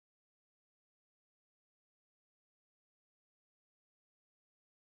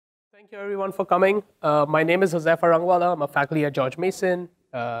Thank you everyone for coming. My name is Huzefa Rangwala. I'm a faculty at George Mason.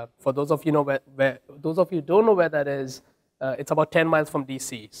 For those of you who don't know where that is, it's about 10 miles from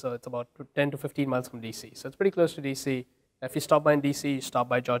DC. So it's about 10 to 15 miles from DC. So it's pretty close to DC. If you stop by in DC, you stop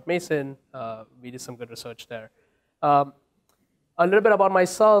by George Mason. We did some good research there. A little bit about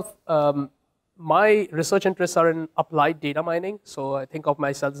myself. My research interests are in applied data mining. So I think of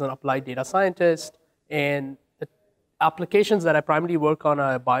myself as an applied data scientist. And the applications that I primarily work on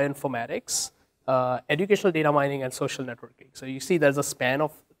are bioinformatics, educational data mining, and social networking. So you see there's a span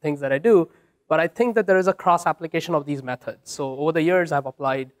of things that I do. But I think that there is a cross application of these methods. So over the years, I've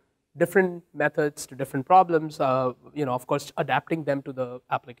applied different methods to different problems, of course, adapting them to the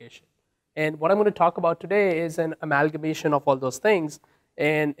application. And what I'm going to talk about today is an amalgamation of all those things.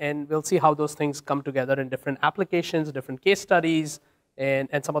 And we'll see how those things come together in different applications, different case studies,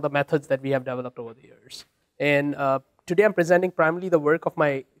 and some of the methods that we have developed over the years. And today I'm presenting primarily the work of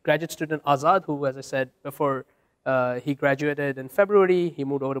my graduate student Azad, who, as I said before, he graduated in February. He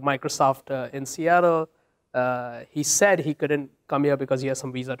moved over to Microsoft in Seattle. He said he couldn't come here because he has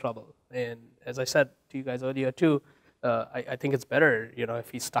some visa trouble. And as I said to you guys earlier too, I think it's better,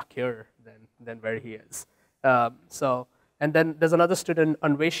 if he's stuck here than where he is. And then there's another student,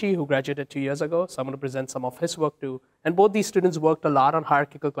 Anveshi, who graduated 2 years ago. So I'm going to present some of his work too. And both these students worked a lot on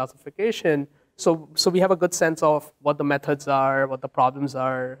hierarchical classification. So we have a good sense of what the methods are, what the problems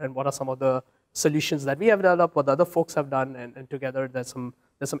are, and what are some of the solutions that we have developed, what the other folks have done, and together there's some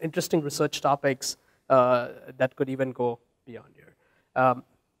interesting research topics that could even go beyond here.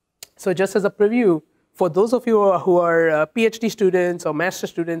 So just as a preview, for those of you who are PhD students or master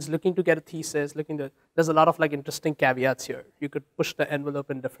students looking to get a thesis, there's a lot of interesting caveats here. You could push the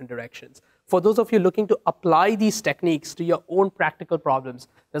envelope in different directions. For those of you looking to apply these techniques to your own practical problems,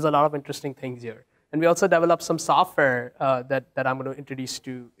 there's a lot of interesting things here. And we also developed some software that I'm going to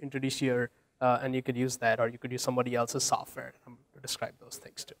introduce here, and you could use that, or you could use somebody else's software to describe those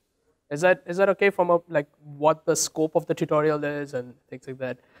things too. Is that okay from what the scope of the tutorial is and things like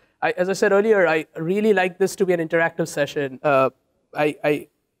that? As I said earlier, I really like this to be an interactive session. I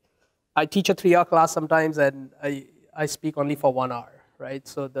teach a 3-hour class sometimes, and I speak only for 1 hour, right?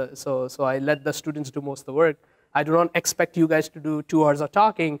 So I let the students do most of the work. I do not expect you guys to do 2 hours of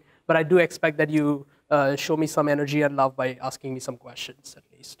talking, but I do expect that you show me some energy and love by asking me some questions at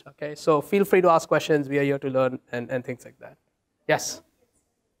least. Okay, so feel free to ask questions. We are here to learn and things like that. Yes.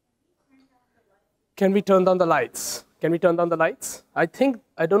 Can we turn down the lights? Can we turn down the lights? I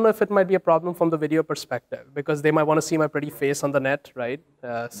don't know if it might be a problem from the video perspective, because they might want to see my pretty face on the net, right?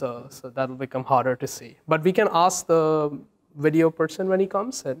 So that'll become harder to see. But we can ask the video person when he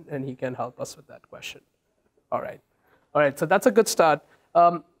comes, and he can help us with that question. All right, so that's a good start.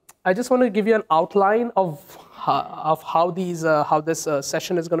 I just want to give you an outline of how this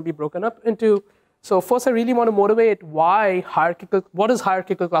session is going to be broken up into. So first, I really want to motivate what is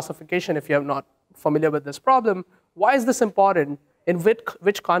hierarchical classification if you are not familiar with this problem. Why is this important? In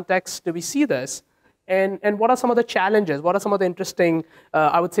which context do we see this? And what are some of the challenges? What are some of the interesting,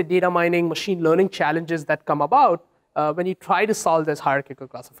 I would say, data mining, machine learning challenges that come about when you try to solve this hierarchical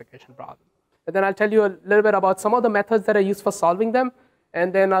classification problem? And then I'll tell you a little bit about some of the methods that are used for solving them.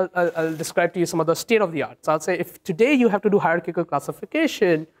 And then I'll describe to you some of the state of the art. So I'll say, if today you have to do hierarchical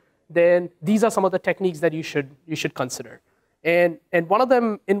classification, then these are some of the techniques that you should consider. And one of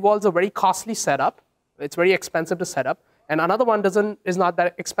them involves a very costly setup. It's very expensive to set up. And another one is not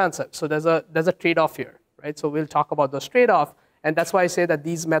that expensive. So there's a trade-off here, right? So we'll talk about those trade-off. And that's why I say that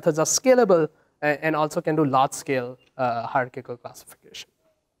these methods are scalable and also can do large-scale hierarchical classification.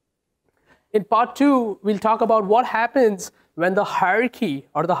 In part 2, we'll talk about what happens when the hierarchy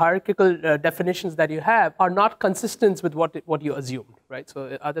or the hierarchical definitions that you have are not consistent with what you assumed, right?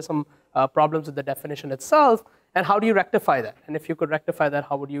 So are there some problems with the definition itself, and how do you rectify that? And if you could rectify that,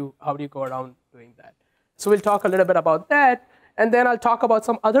 how would you go around doing that? So we'll talk a little bit about that, and then I'll talk about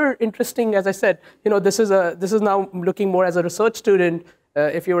some other interesting, as I said, this is now looking more as a research student.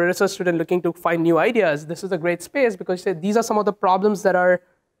 If you're a research student looking to find new ideas, this is a great space, because you say these are some of the problems that are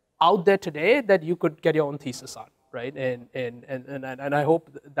out there today that you could get your own thesis on, right? And I hope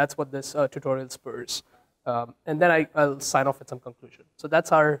that's what this tutorial spurs. And then I'll sign off with some conclusion. So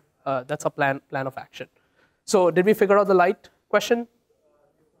that's our plan of action. So did we figure out the light question?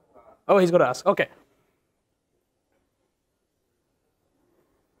 Oh, he's going to ask. Okay.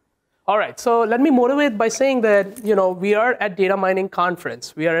 All right, so let me motivate by saying that we are at Data Mining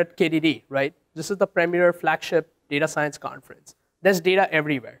Conference. We are at KDD, right? This is the premier flagship data science conference. There's data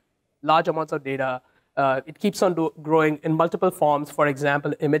everywhere, large amounts of data. It keeps on growing in multiple forms. For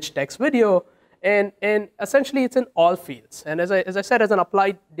example, image, text, video. And essentially, it's in all fields. And as I said, as an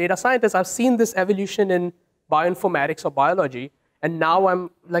applied data scientist, I've seen this evolution in bioinformatics or biology. And now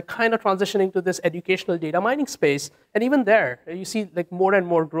I'm like kind of transitioning to this educational data mining space. And even there, you see like more and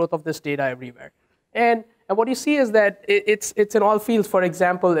more growth of this data everywhere. And what you see is that it's in all fields, for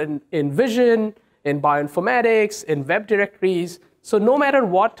example, in vision, in bioinformatics, in web directories. So no matter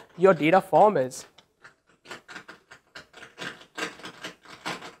what your data form is,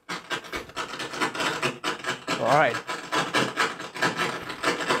 all right.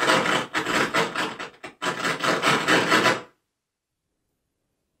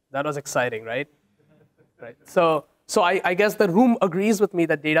 That was exciting, right? Right. So I guess the room agrees with me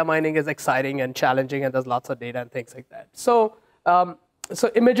that data mining is exciting and challenging, and there's lots of data and things like that. So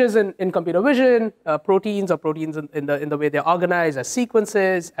images in computer vision, proteins in the way they're organized as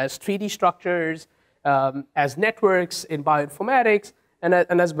sequences, as 3D structures, as networks in bioinformatics, and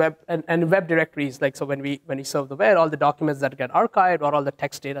as web directories. Like so, when you serve the web, all the documents that get archived, or all the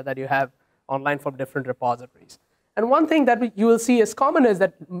text data that you have online from different repositories. And one thing that you will see is common is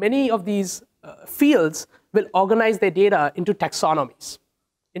that many of these fields will organize their data into taxonomies,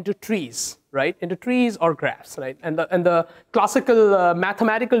 into trees, right? Into trees or graphs, right? And the classical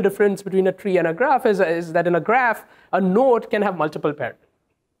mathematical difference between a tree and a graph is that in a graph, a node can have multiple parents,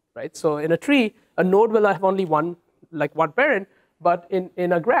 right? So in a tree, a node will have only one parent, but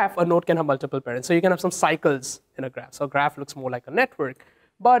in a graph, a node can have multiple parents. So you can have some cycles in a graph. So a graph looks more like a network.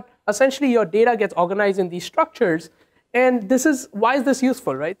 But essentially, your data gets organized in these structures. And why is this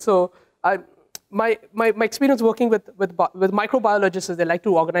useful, right? So my experience working with microbiologists is they like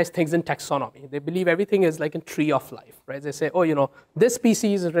to organize things in taxonomy. They believe everything is like a tree of life, right? They say, oh, this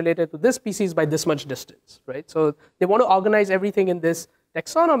species is related to this species by this much distance, right? So they want to organize everything in this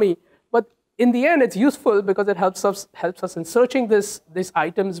taxonomy. But in the end, it's useful because it helps us in searching these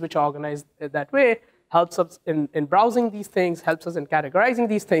items which are organized that way, helps us in browsing these things, helps us in categorizing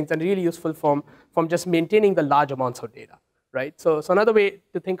these things, and really useful from just maintaining the large amounts of data, right? So another way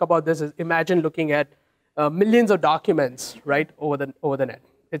to think about this is imagine looking at millions of documents, right, over the net.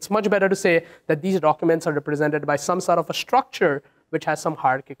 It's much better to say that these documents are represented by some sort of a structure which has some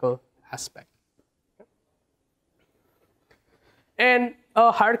hierarchical aspect. And a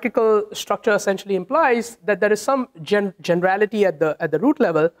hierarchical structure essentially implies that there is some generality at the root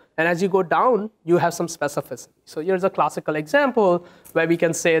level, and as you go down, you have some specificity. So here's a classical example where we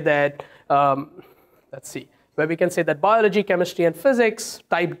can say that, where we can say that biology, chemistry, and physics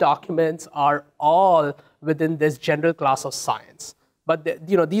type documents are all within this general class of science. But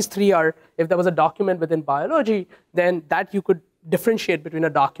these three are, if there was a document within biology, then that you could differentiate between a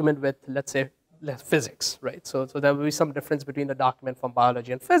document with, let's say, physics, right? So there will be some difference between the document from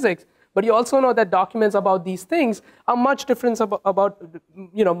biology and physics. But you also know that documents about these things are much different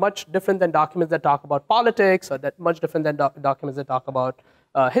much different than documents that talk about politics, or that much different than documents that talk about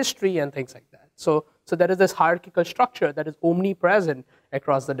history and things like that. So there is this hierarchical structure that is omnipresent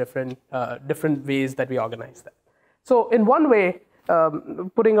across the different ways that we organize that. So in one way,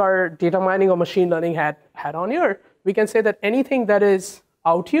 putting our data mining or machine learning hat on here, we can say that anything that is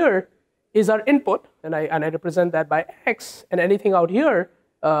out here is our input, and I represent that by X, and anything out here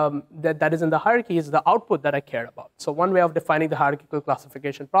that is in the hierarchy is the output that I care about. So one way of defining the hierarchical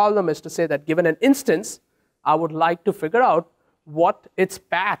classification problem is to say that given an instance, I would like to figure out what its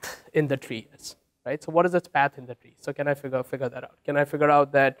path in the tree is, right? So what is its path in the tree? So can I figure that out? Can I figure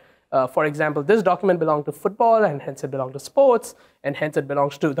out that, for example, this document belongs to football, and hence it belongs to sports, and hence it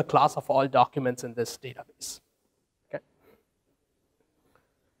belongs to the class of all documents in this database?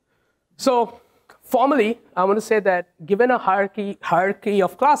 So formally, I want to say that given a hierarchy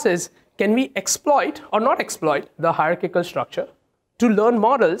of classes, can we exploit or not exploit the hierarchical structure to learn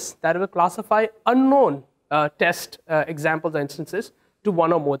models that will classify unknown test examples or instances to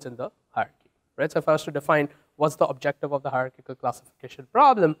one or more in the hierarchy, right? So if I was to define what's the objective of the hierarchical classification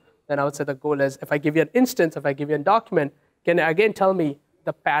problem, then I would say the goal is, if I give you an instance, if I give you a document, can you again tell me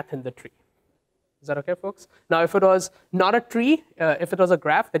the path in the tree? Is that okay, folks? Now, if it was not a tree, if it was a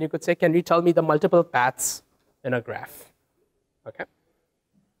graph, then you could say, can you tell me the multiple paths in a graph? Okay.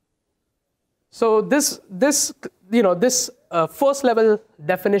 So this first level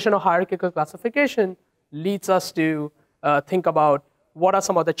definition of hierarchical classification leads us to think about what are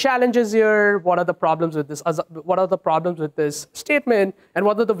some of the challenges here, what are the problems with this statement, and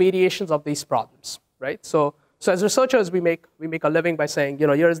what are the variations of these problems, right? So as researchers, we make a living by saying,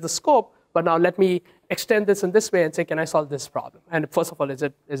 here is the scope. But now let me extend this in this way and say, can I solve this problem? And first of all, does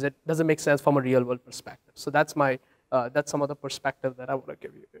it make sense from a real world perspective? So that's some of the perspective that I want to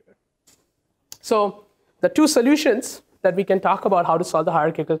give you here. So the two solutions that we can talk about how to solve the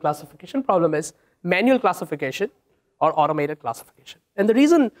hierarchical classification problem is manual classification or automated classification. And the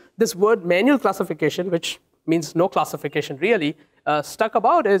reason this word manual classification, which means no classification really, stuck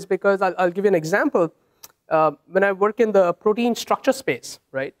about is because I'll give you an example. When I work in the protein structure space,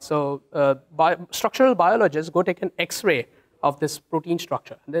 right? So structural biologists go take an X-ray of this protein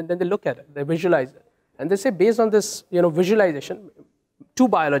structure, and then they look at it, they visualize it, and they say based on this visualization, 2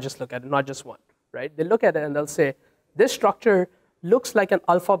 biologists look at it, not just 1, right? They look at it and they'll say this structure looks like an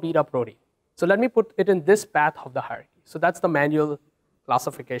alpha-beta protein. So let me put it in this path of the hierarchy. So that's the manual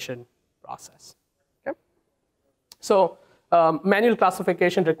classification process. Okay? So manual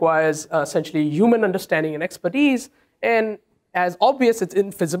classification requires essentially human understanding and expertise, and as obvious, it's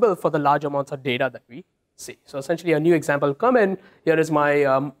infeasible for the large amounts of data that we see. So essentially, a new example will come in. Here is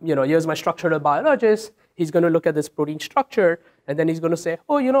my, here's my structural biologist. He's going to look at this protein structure, and then he's going to say,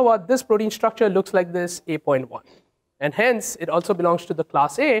 oh, you know what? This protein structure looks like this A.1, and hence it also belongs to the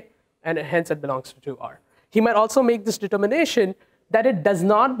class A, and hence it belongs to R. He might also make this determination that it does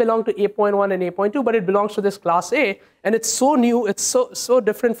not belong to A.1 and A.2, but it belongs to this class A, and it's so new, it's so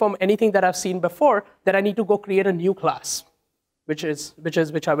different from anything that I've seen before that I need to go create a new class, which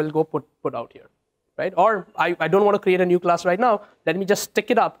I will go put out here, right? Or I don't want to create a new class right now. Let me just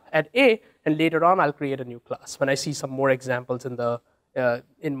stick it up at A, and later on I'll create a new class when I see some more examples in the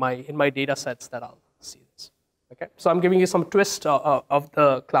in my data sets that I'll see this. Okay, so I'm giving you some twist of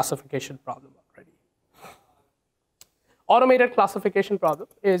the classification problem. Automated classification problem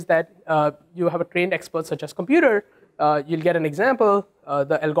is that you have a trained expert such as computer. You'll get an example.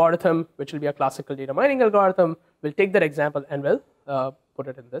 The algorithm, which will be a classical data mining algorithm, will take that example and will put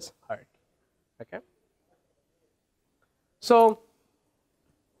it in this hierarchy. Okay. So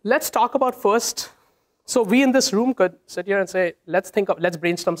let's talk about first. So we in this room could sit here and say, let's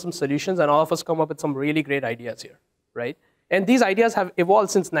brainstorm some solutions, and all of us come up with some really great ideas here, right? And these ideas have evolved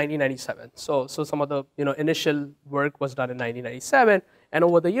since 1997. So some of the initial work was done in 1997, and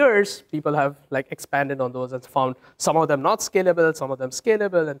over the years, people have expanded on those and found some of them not scalable, some of them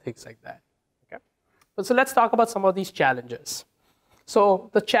scalable, and things like that. Okay. So let's talk about some of these challenges. So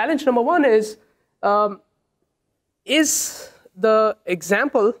the challenge number 1 is the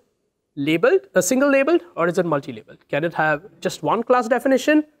example labeled, single labeled, or is it multi-labeled? Can it have just one class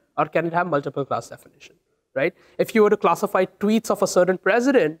definition, or can it have multiple class definition? Right? If you were to classify tweets of a certain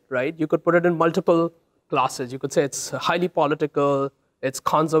president, right, you could put it in multiple classes. You could say it's highly political, it's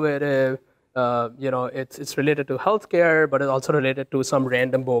conservative, it's related to healthcare, but it's also related to some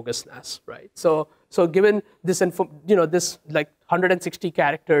random bogusness, right? So given this this 160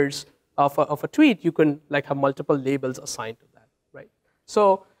 characters of a tweet, you can have multiple labels assigned to that, right?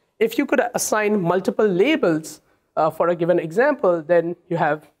 So if you could assign multiple labels for a given example, then you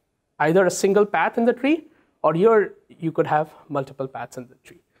have either a single path in the tree, or you could have multiple paths in the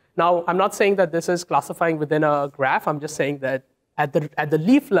tree. Now, I'm not saying that this is classifying within a graph. I'm just saying that at the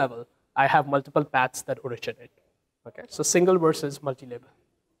leaf level, I have multiple paths that originate. Okay, so single versus multi-label.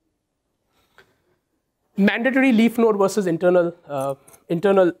 Mandatory leaf node versus internal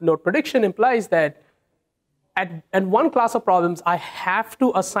node prediction implies that at one class of problems, I have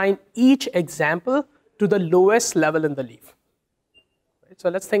to assign each example to the lowest level in the leaf. Right? So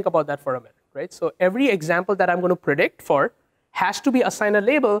let's think about that for a minute. Right? So every example that I'm going to predict for has to be assigned a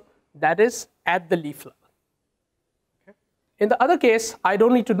label that is at the leaf level. Okay? In the other case, I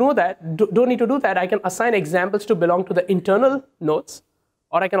don't need to know that. Don't need to do that. I can assign examples to belong to the internal nodes,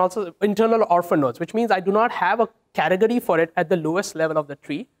 or I can also internal orphan nodes, which means I do not have a category for it at the lowest level of the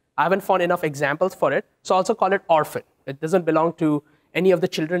tree. I haven't found enough examples for it, so I also call it orphan. It doesn't belong to any of the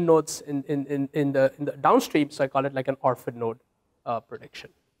children nodes in the downstream, so I call it like an orphan node prediction.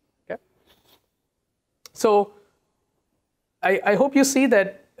 So I hope you see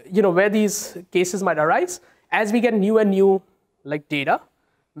that where these cases might arise. As we get new and new data,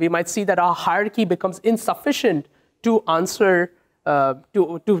 we might see that our hierarchy becomes insufficient to answer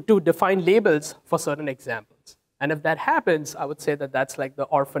to define labels for certain examples. And if that happens, I would say that that's like the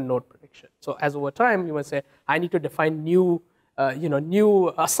orphan node prediction. So as over time, you might say, I need to define new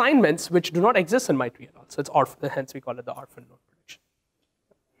new assignments which do not exist in my tree at all. So it's orphan, hence we call it the orphan node prediction.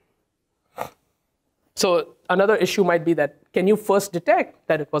 So another issue might be that, can you first detect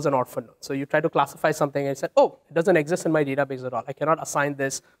that it was an orphan node? So you try to classify something and you said, oh, it doesn't exist in my database at all. I cannot assign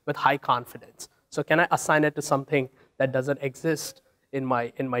this with high confidence. So can I assign it to something that doesn't exist in my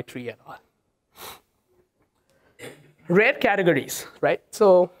tree at all? Rare categories, right?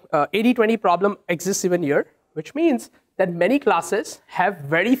 So 80-20 problem exists even here, which means that many classes have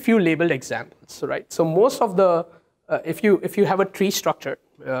very few labeled examples, right? So most of the if you have a tree structure,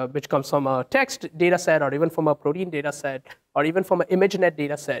 which comes from a text data set, or even from a protein data set, or even from an ImageNet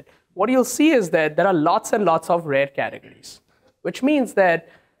data set, what you'll see is that there are lots and lots of rare categories, which means that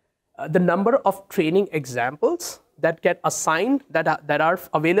the number of training examples that get assigned that are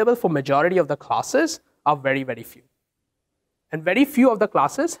available for majority of the classes are very, very few. And very few of the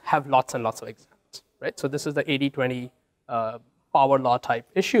classes have lots and lots of examples, right? So this is the 80-20 power law type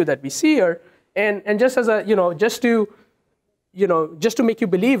issue that we see here. And just as a, just to make you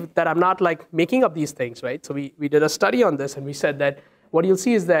believe that I'm not like making up these things, right? So we did a study on this, and we said that what you'll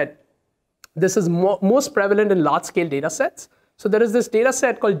see is that this is most prevalent in large scale data sets. So there is this data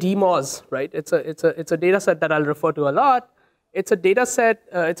set called DMOZ, right? It's a data set that I'll refer to a lot. It's a data set,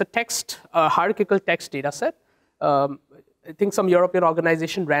 it's a text, hierarchical text data set. I think some European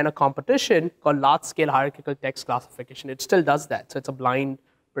organization ran a competition called large scale hierarchical text classification. It still does that. So it's a blind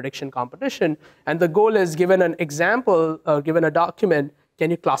prediction competition. And the goal is, given an example, given a document, can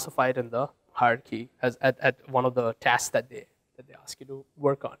you classify it in the hierarchy at one of the tasks that they ask you to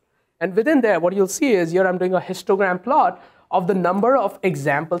work on. And within there, what you'll see is here I'm doing a histogram plot of the number of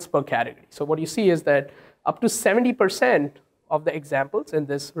examples per category. So what you see is that up to 70% of the examples in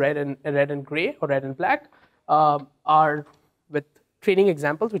this red and gray or red and black are with training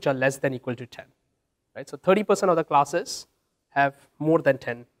examples which are less than equal to 10. Right? So 30% of the classes have more than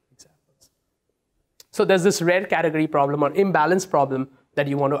 10 examples. So there's this rare category problem or imbalance problem that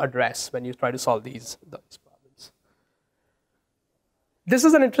you want to address when you try to solve these problems. This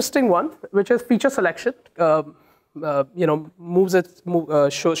is an interesting one, which is feature selection. Shows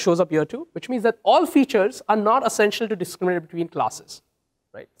up here too, which means that all features are not essential to discriminate between classes,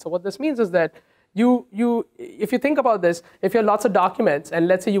 right? So what this means is that if you think about this, if you have lots of documents, and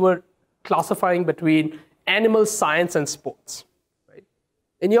let's say you were classifying between animal science and sports, right?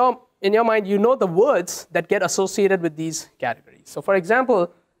 In your mind, you know the words that get associated with these categories. So for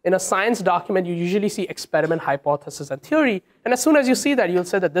example, in a science document, you usually see experiment, hypothesis, and theory. And as soon as you see that, you'll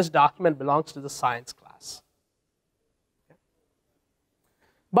say that this document belongs to the science class. Okay?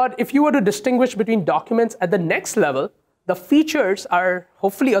 But if you were to distinguish between documents at the next level, the features are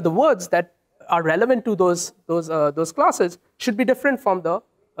hopefully, or the words that are relevant to those classes should be different from the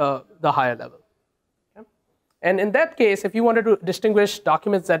higher level. Okay? And in that case, if you wanted to distinguish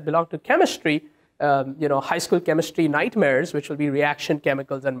documents that belong to chemistry, high school chemistry nightmares, which will be reaction,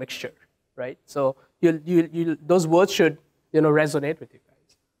 chemicals, and mixture, right? So those words should resonate with you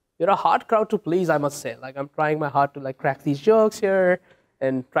guys. You're a hard crowd to please, I must say. Like, I'm trying my hard to like crack these jokes here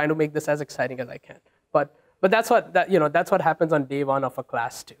and trying to make this as exciting as I can. But that's what happens on day one of a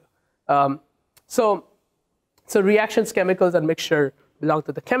class too. So reactions, chemicals, and mixture belong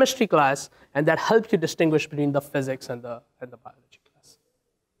to the chemistry class, and that helps you distinguish between the physics and the biology class.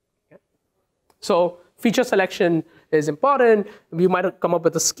 Okay? So feature selection is important. You might come up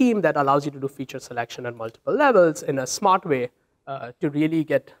with a scheme that allows you to do feature selection at multiple levels in a smart way to really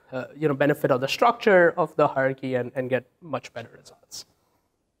get benefit of the structure of the hierarchy and get much better results.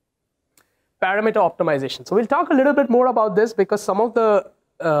 Parameter optimization. So we'll talk a little bit more about this because some of the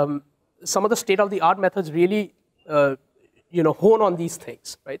state-of-the-art methods really hone on these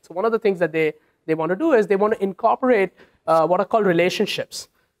things, right? So one of the things that they want to do is they want to incorporate what are called relationships,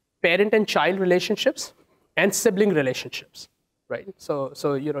 parent and child relationships, and sibling relationships, right?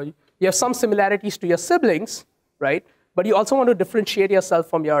 So you have some similarities to your siblings, right? But you also want to differentiate yourself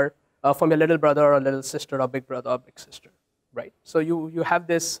from your little brother or little sister or big brother or big sister, right? So you have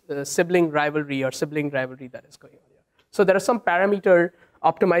this sibling rivalry or sibling rivalry that is going on here. So there are some parameter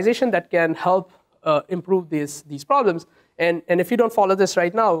optimization that can help improve these problems. And if you don't follow this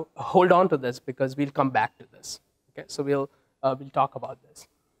right now, hold on to this because we'll come back to this. Okay, so we'll talk about this.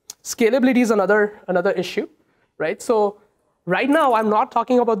 Scalability is another issue, right? So right now I'm not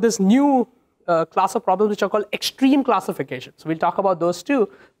talking about this new class of problems which are called extreme classification. So we'll talk about those too.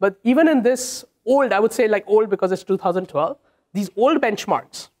 But even in this old, I would say like old because it's 2012, these old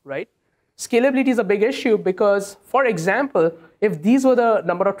benchmarks, right? Scalability is a big issue because, for example, if these were the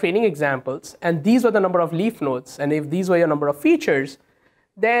number of training examples and these were the number of leaf nodes and if these were your number of features,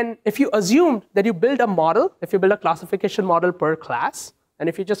 then if you assumed that you build a model, if you build a classification model per class, and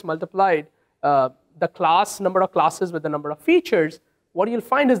if you just multiplied the class number of classes with the number of features, what you'll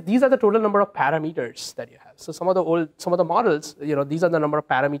find is these are the total number of parameters that you have. So some of the models, these are the number of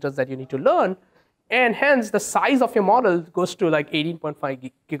parameters that you need to learn. And hence, the size of your model goes to like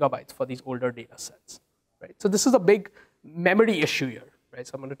 18.5 gigabytes for these older data sets, right? So this is a big memory issue here, right?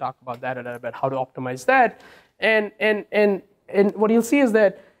 So I'm going to talk about that a little bit, how to optimize that. And what you'll see is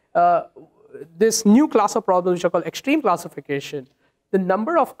that this new class of problems, which are called extreme classification, the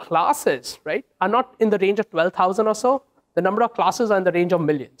number of classes, right, are not in the range of 12,000 or so. The number of classes are in the range of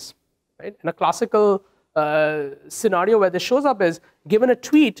millions, right? And a classical scenario where this shows up is, given a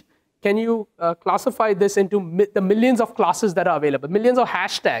tweet, can you classify this into the millions of classes that are available, millions of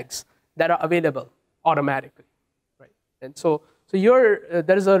hashtags that are available automatically, right? And so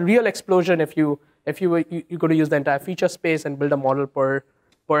there is a real explosion if you're going to use the entire feature space and build a model per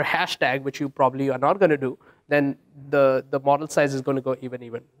hashtag, which you probably are not going to do. Then the model size is going to go even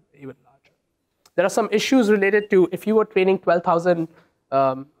larger. There are some issues related to if you were training 12,000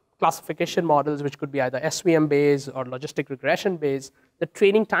 classification models, which could be either SVM based or logistic regression based, the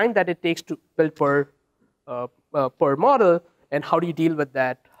training time that it takes to build per model, and how do you deal with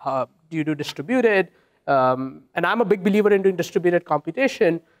that? Do you do distributed? And I'm a big believer in doing distributed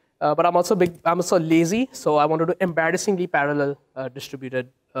computation, but I'm also lazy, so I want to do embarrassingly parallel distributed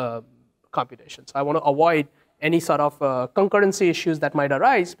computation. So I want to avoid any sort of concurrency issues that might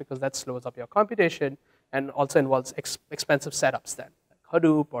arise, because that slows up your computation and also involves expensive setups then, like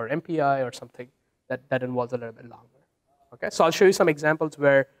Hadoop or MPI or something that involves a little bit longer. Okay, so I'll show you some examples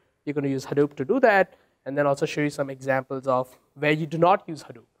where you're going to use Hadoop to do that, and then also show you some examples of where you do not use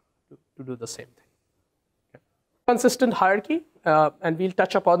Hadoop to do the same thing. Okay. Consistent hierarchy, and we'll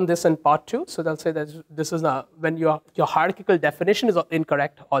touch upon this in part 2. So they'll say that this is when your hierarchical definition is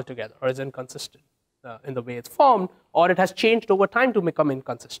incorrect altogether, or is inconsistent in the way it's formed, or it has changed over time to become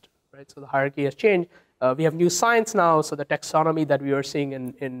inconsistent. Right? So the hierarchy has changed. We have new science now, so the taxonomy that we were seeing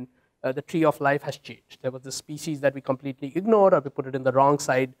in the tree of life has changed. There was this species that we completely ignored, or we put it in the wrong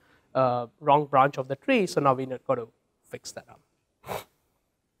side, wrong branch of the tree. So now we got to fix that up.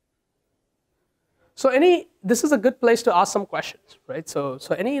 So this is a good place to ask some questions, right? So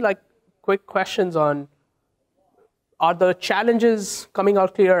any quick questions on, are the challenges coming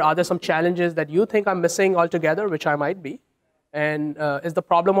out clear? Are there some challenges that you think I'm missing altogether, which I might be? And is the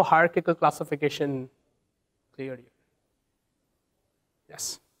problem of hierarchical classification clear here?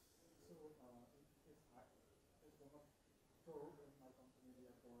 Yes.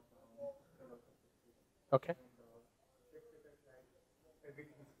 Okay.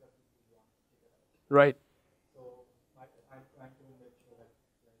 Right.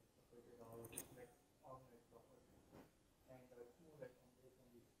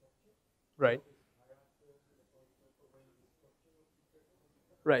 Right.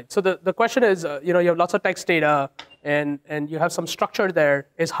 Right. So the question is, you have lots of text data, and you have some structure there.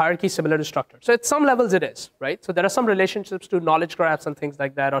 Is hierarchy similar to structure? So at some levels it is, right? So there are some relationships to knowledge graphs and things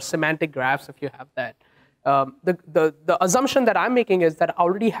like that, or semantic graphs if you have that. The assumption that I'm making is that I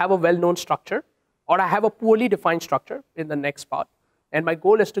already have a well-known structure, or I have a poorly defined structure in the next part, and my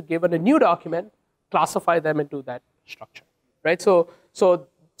goal is to, given a new document, classify them into that structure, right? So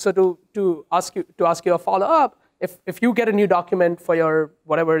to ask you a follow-up, if you get a new document for your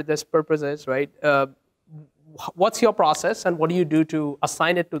whatever this purpose is, right? What's your process, and what do you do to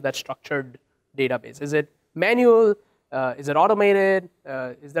assign it to that structured database? Is it manual? Is it automated?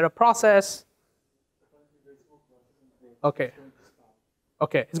 Is there a process? Okay.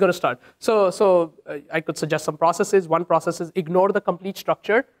 Okay, it's going to start. So I could suggest some processes. One process is ignore the complete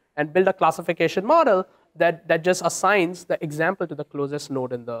structure and build a classification model that just assigns the example to the closest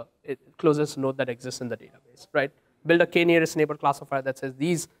node that exists in the database, right? Build a k-nearest neighbor classifier that says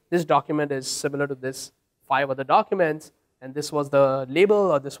this document is similar to this 5 other documents, and this was the label,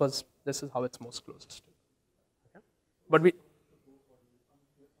 or this is how it's most closest to. Okay? But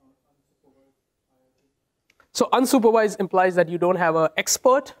so unsupervised implies that you don't have an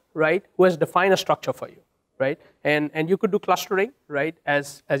expert, right, who has defined a structure for you, right? And you could do clustering, right,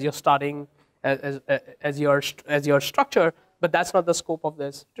 as you're starting as your structure, but that's not the scope of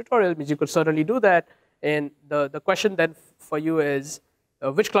this tutorial. Means you could certainly do that. And the question then for you is,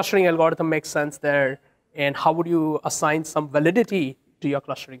 which clustering algorithm makes sense there, and how would you assign some validity to your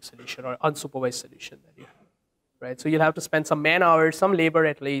clustering solution or unsupervised solution that you have, right? So you'll have to spend some man hours, some labor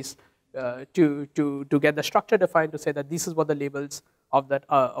at least, to get the structure defined, to say that this is what the labels of that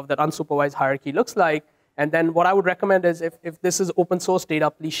unsupervised hierarchy looks like. And then what I would recommend is, if this is open source data,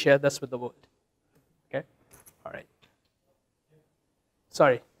 please share this with the world. Okay? All right.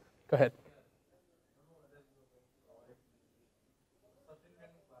 Sorry, go ahead.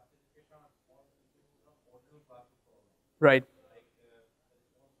 Right.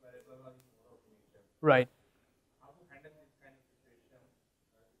 Right.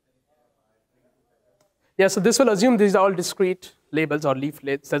 Yeah, so this will assume these are all discrete labels or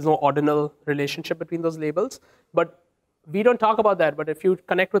leaflets. There's no ordinal relationship between those labels. But we don't talk about that. But if you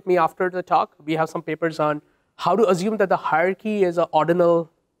connect with me after the talk, we have some papers on how to assume that the hierarchy is an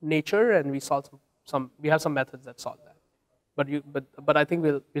ordinal nature, and we have some methods that solve that. But I think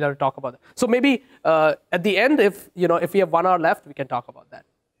we'll have to talk about that. So maybe at the end, if we have 1 hour left, we can talk about that.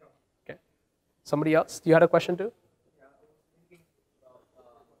 Okay. Somebody else? You had a question too?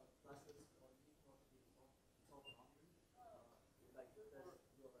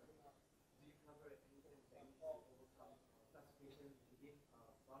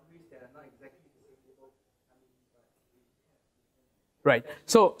 Right.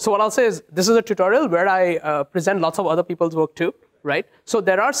 So what I'll say is this is a tutorial where I present lots of other people's work too, right? So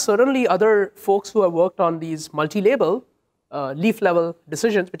there are certainly other folks who have worked on these multi-label leaf level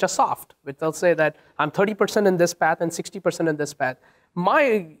decisions which are soft, which they'll say that I'm 30% in this path and 60% in this path.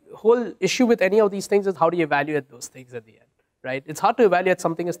 My whole issue with any of these things is how do you evaluate those things at the end, right? It's hard to evaluate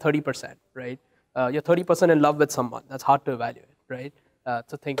something as 30%, right? You're 30% in love with someone. That's hard to evaluate, right?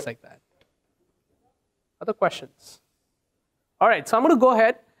 So things like that. Other questions? All right, so I'm going to go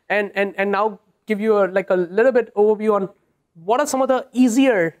ahead and now give you a little bit overview on what are some of the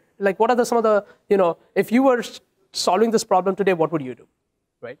easier, what are some of the, if you were solving this problem today, what would you do,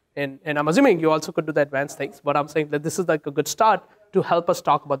 right? And I'm assuming you also could do the advanced things, but I'm saying that this is like a good start to help us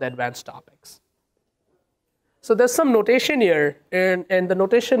talk about the advanced topics. So there's some notation here, and the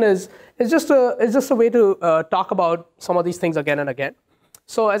notation is just a way to talk about some of these things again and again.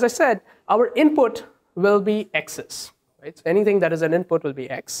 So as I said, our input will be x's. Right? So anything that is an input will be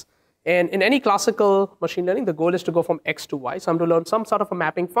x. And in any classical machine learning, the goal is to go from x to y. So I'm to learn some sort of a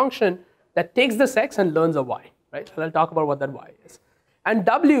mapping function that takes this x and learns a y. Right? And I'll talk about what that y is. And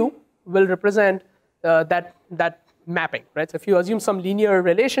w will represent that mapping. Right? So if you assume some linear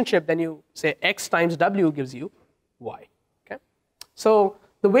relationship, then you say x times w gives you y. Okay? So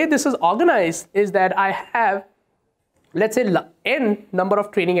the way this is organized is that I have, let's say, n number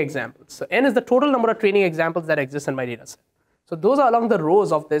of training examples. So n is the total number of training examples that exist in my data set. So those are along the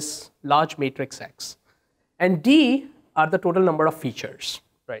rows of this large matrix X. And d are the total number of features,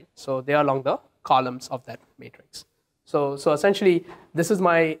 right? So they are along the columns of that matrix. So essentially, this is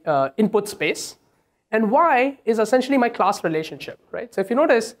my input space. And y is essentially my class relationship, right? So if you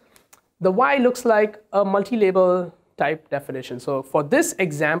notice, the y looks like a multi-label type definition. So for this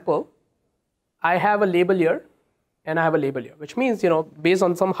example, I have a label here, and I have a label here, which means, based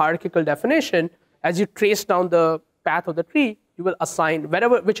on some hierarchical definition, as you trace down the path of the tree, you will assign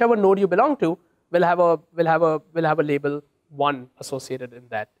whichever node you belong to will have a label 1 associated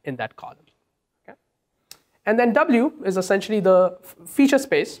in that column. Okay? And then W is essentially the feature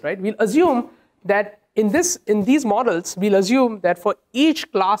space, right? We'll assume that in these models, we'll assume that for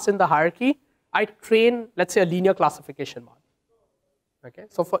each class in the hierarchy, I train, let's say, a linear classification model. Okay?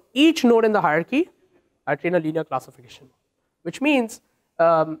 So for each node in the hierarchy, I train a linear classification model, which means,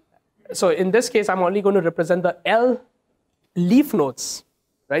 so in this case, I'm only going to represent the L leaf nodes,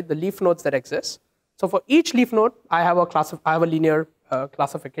 right? The leaf nodes that exist. So for each leaf node, I have a linear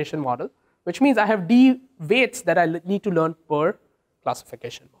classification model, which means I have d weights that I need to learn per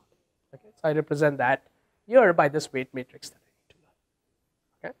classification model. Okay? So I represent that here by this weight matrix that I need to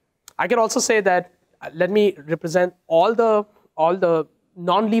learn. Okay? I can also say that let me represent all the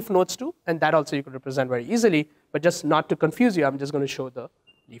non-leaf nodes too, and that also you could represent very easily, but just not to confuse you, I'm just going to show the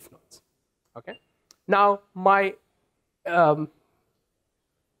leaf nodes. Okay. Now my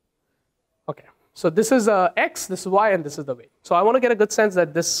okay. So this is x, this is y, and this is the weight. So I want to get a good sense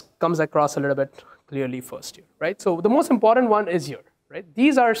that this comes across a little bit clearly first here, right? So the most important one is here, right?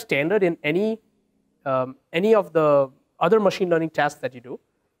 These are standard in any of the other machine learning tasks that you do.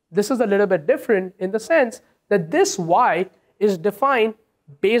 This is a little bit different in the sense that this y is defined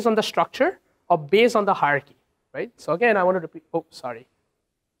based on the structure or based on the hierarchy, right? So again, I want to repeat. Oh, sorry.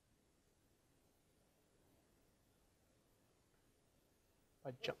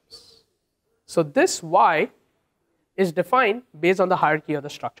 Jumps. So this y is defined based on the hierarchy of the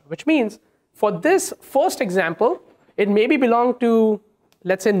structure, which means for this first example, it maybe belong to,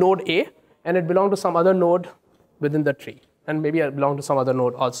 let's say, node A, and it belonged to some other node within the tree, and maybe it belonged to some other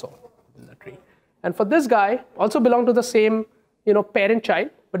node also within the tree. And for this guy, also belonged to the same, parent-child,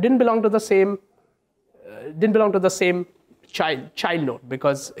 but didn't belong to the same child node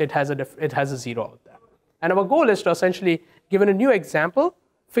because it has a 0 out there. And our goal is to essentially, given a new example,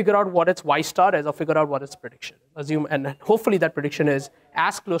 figure out what its y star is or figure out what its prediction is. Assume, and hopefully that prediction is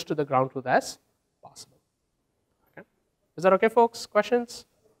as close to the ground truth as possible. Okay. Is that okay, folks? Questions?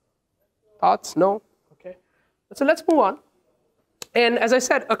 Thoughts? No? Okay. So let's move on. And as I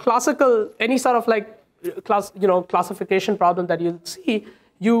said, a classical, any sort of classification problem that you'll see,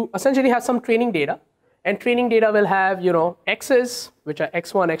 you essentially have some training data. And training data will have, x's, which are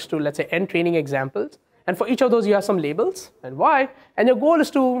x1, x2, let's say n training examples. And for each of those, you have some labels and y. And your goal is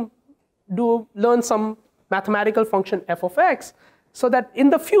to learn some mathematical function f of x, so that in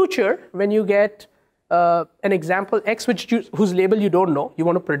the future, when you get an example x whose label you don't know, you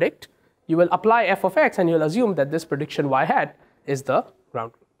want to predict, you will apply f of x and you'll assume that this prediction y hat is the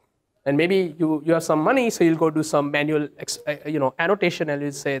ground truth. And maybe you have some money, so you'll go do some manual annotation, and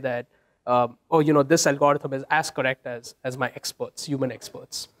you'll say that, this algorithm is as correct as my experts, human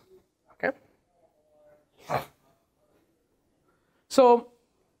experts. Okay. So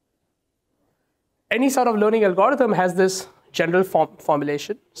any sort of learning algorithm has this general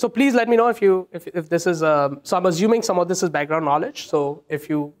formulation. So please let me know if this is, so I'm assuming some of this is background knowledge. So if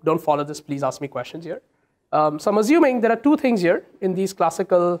you don't follow this, please ask me questions here. So I'm assuming there are two things here in these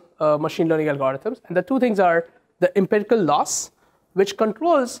classical machine learning algorithms. And the two things are the empirical loss, which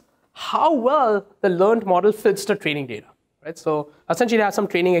controls how well the learned model fits the training data. Right? So essentially I have some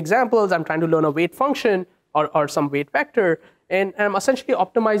training examples. I'm trying to learn a weight function or some weight vector. And I'm essentially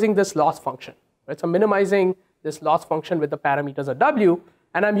optimizing this loss function. Right? So I'm minimizing this loss function with the parameters of w.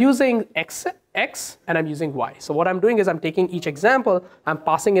 And I'm using x and I'm using y. So what I'm doing is I'm taking each example, I'm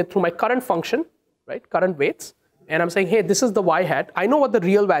passing it through my current function, right, current weights, and I'm saying, hey, this is the y hat. I know what the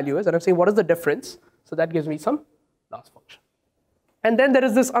real value is, and I'm saying, what is the difference? So that gives me some loss function. And then there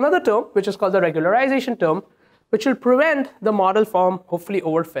is this another term, which is called the regularization term, which will prevent the model from hopefully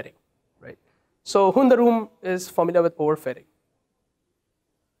overfitting, right? So who in the room is familiar with overfitting?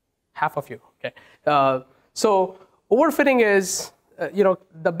 Half of you, okay. So overfitting is,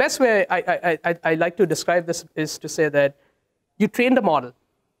 the best way I like to describe this is to say that you trained a model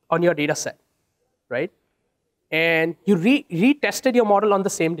on your data set, right? And you retested your model on the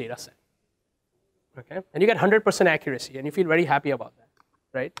same data set, okay? And you get 100% accuracy, and you feel very happy about that,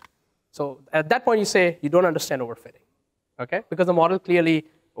 right? So at that point, you say you don't understand overfitting, okay? Because the model clearly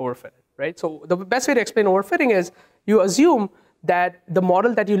overfitted, right? So the best way to explain overfitting is you assume that the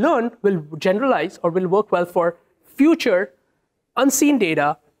model that you learned will generalize or will work well for future unseen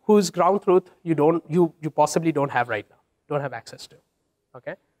data whose ground truth you possibly don't have right now, don't have access to,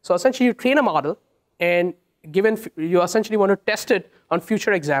 okay? So essentially you train a model, and given you essentially want to test it on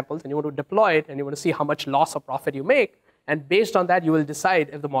future examples, and you want to deploy it, and you want to see how much loss or profit you make, and based on that you will decide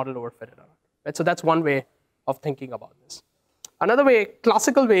if the model overfitted or not, right? So that's one way of thinking about this. Another way,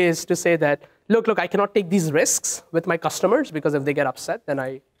 classical way, is to say that, look, I cannot take these risks with my customers, because if they get upset, then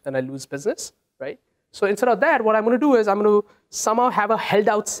I lose business, right? So instead of that, what I'm going to do is I'm going to somehow have a held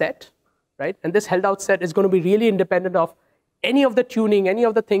out set, right? And this held out set is going to be really independent of any of the tuning, any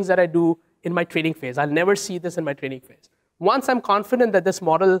of the things that I do in my training phase. I'll never see this in my training phase. Once I'm confident that this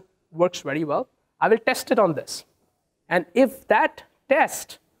model works very well, I will test it on this. And if that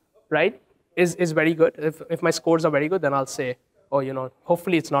test, right, is very good, if my scores are very good, then I'll say, oh,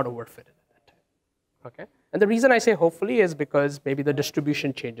 hopefully it's not overfitted at that time, okay? And the reason I say hopefully is because maybe the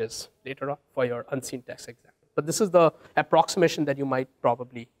distribution changes later on for your unseen text example. But this is the approximation that you might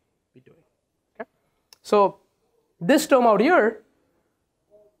probably be doing, okay? So this term out here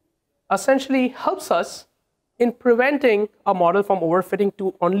essentially helps us in preventing a model from overfitting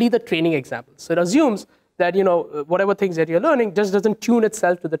to only the training examples. So it assumes that whatever things that you're learning just doesn't tune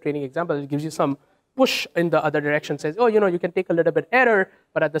itself to the training example. It gives you some push in the other direction, says, oh, you can take a little bit error,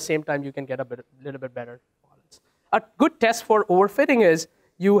 but at the same time you can get a little bit better models. A good test for overfitting is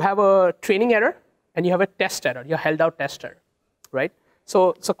you have a training error and you have a test error, your held out test error, right?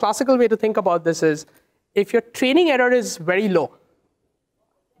 So classical way to think about this is, if your training error is very low,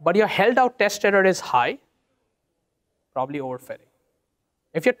 but your held out test error is high, probably overfitting.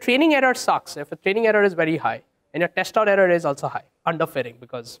 If your training error sucks, if the training error is very high, and your test out error is also high, underfitting,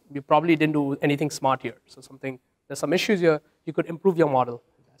 because you probably didn't do anything smart here. So there's some issues here, you could improve your model.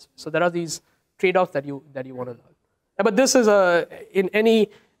 So there are these trade-offs that you want to learn. But this is in any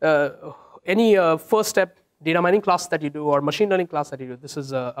first step data mining class that you do or machine learning class that you do, this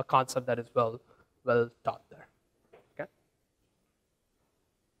is a concept that is well taught there. Okay?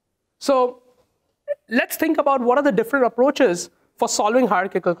 So let's think about what are the different approaches for solving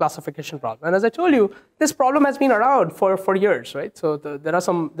hierarchical classification problem. And as I told you, this problem has been around for years, right? So there's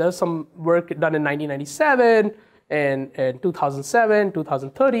some work done in 1997 and 2007,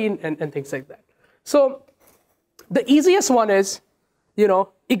 2013, and things like that. So the easiest one is,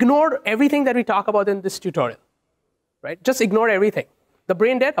 ignore everything that we talk about in this tutorial, right? Just ignore everything. The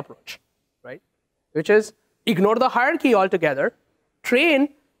brain dead approach, right? Which is ignore the hierarchy altogether, train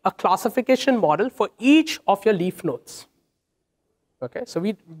a classification model for each of your leaf nodes. Okay, so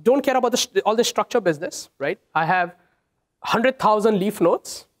we don't care about all the structure business, right? I have 100,000 leaf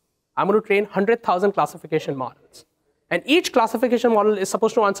nodes. I'm going to train 100,000 classification models. And each classification model is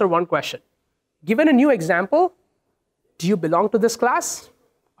supposed to answer one question. Given a new example, do you belong to this class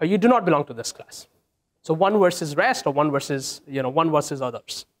or you do not belong to this class? So one versus rest, or one versus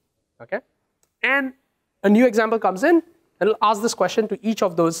others. Okay? And a new example comes in, and it'll ask this question to each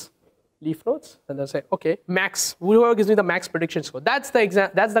of those leaf nodes, and they'll say, okay, max, whoever gives me the max prediction score, that's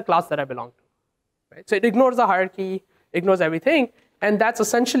the class that I belong to. Right? So it ignores the hierarchy, ignores everything, and that's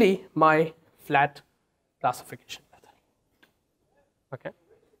essentially my flat classification method. Okay?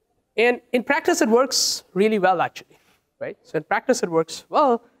 And in practice, it works really well, actually. Right? So in practice, it works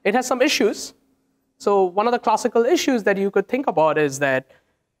well. It has some issues. So one of the classical issues that you could think about is that,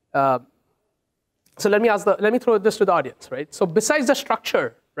 so let me throw this to the audience, right? So besides the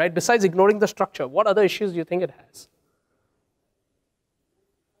structure, right, besides ignoring the structure, what other issues do you think it has?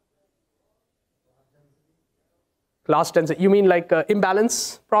 Class density, you mean like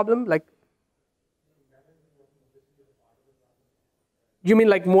imbalance problem? Like, you mean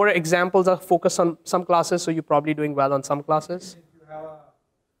like more examples are focused on some classes, so you're probably doing well on some classes?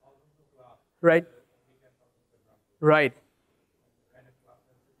 Right. Right.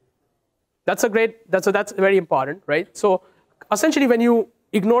 That's very important, right? So essentially, when you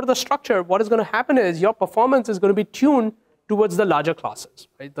ignore the structure, what is going to happen is your performance is going to be tuned towards the larger classes,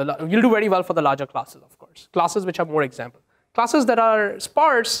 right? You'll do very well for the larger classes, of course. Classes which have more examples. Classes that are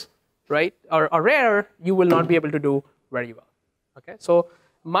sparse, right, or rare, you will not be able to do very well. Okay, so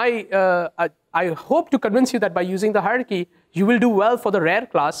I hope to convince you that by using the hierarchy, you will do well for the rare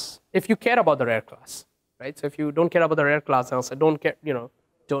class if you care about the rare class, right? So if you don't care about the rare class, I'll say don't care,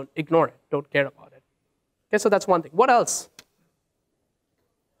 don't ignore it, don't care about it. Okay, so that's one thing. What else?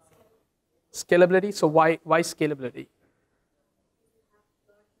 Scalability. So why scalability?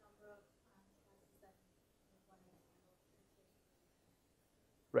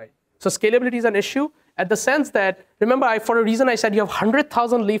 Right. So scalability is an issue at the sense that, remember, for a reason I said you have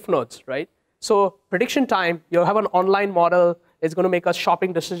 100,000 leaf nodes, right? So prediction time, you have an online model. It's going to make a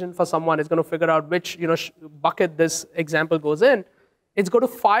shopping decision for someone. It's going to figure out which bucket this example goes in. It's going to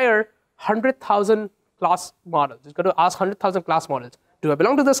fire 100,000 class models. It's going to ask 100,000 class models. Do I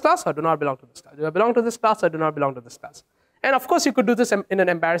belong to this class or do not belong to this class? Do I belong to this class or do not belong to this class? And of course, you could do this in an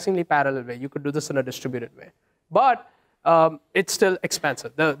embarrassingly parallel way. You could do this in a distributed way. But it's still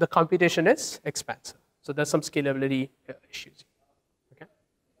expensive. The computation is expensive. So there's some scalability issues. Okay?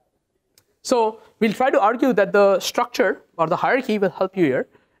 So we'll try to argue that the structure or the hierarchy will help you here.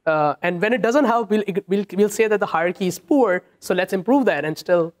 And when it doesn't help, we'll say that the hierarchy is poor. So let's improve that and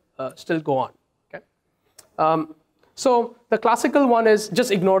still go on. Okay? So the classical one is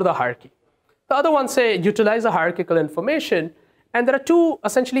just ignore the hierarchy. The other one say utilize the hierarchical information. And there are two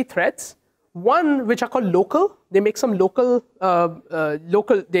essentially threads. One which are called local. They make some local.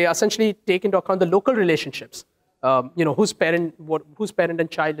 They essentially take into account the local relationships. Whose parent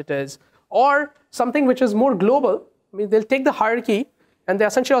and child it is, or something which is more global. I mean, they'll take the hierarchy, and they're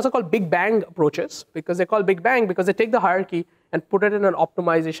essentially also called Big Bang approaches because they call Big Bang because they take the hierarchy and put it in an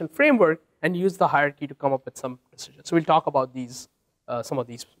optimization framework and use the hierarchy to come up with some decisions. So we'll talk about these some of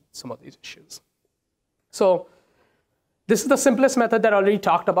these issues. So this is the simplest method that I already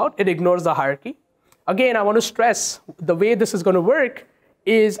talked about. It ignores the hierarchy. Again, I want to stress the way this is going to work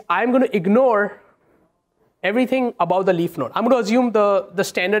is I'm going to ignore everything about the leaf node. I'm going to assume the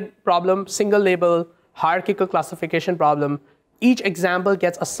standard problem, single label, hierarchical classification problem. Each example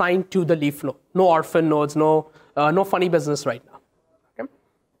gets assigned to the leaf node. No orphan nodes, no funny business right now. Okay?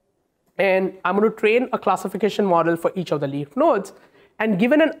 And I'm going to train a classification model for each of the leaf nodes. And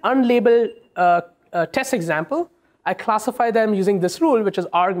given an unlabeled test example, I classify them using this rule, which is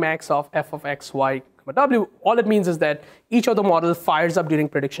argmax of f of x, y, w. All it means is that each of the models fires up during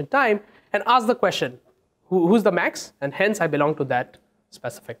prediction time and asks the question, who's the max? And hence, I belong to that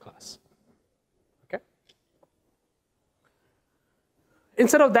specific class. Okay.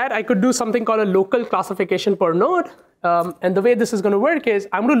 Instead of that, I could do something called a local classification per node. And the way this is going to work is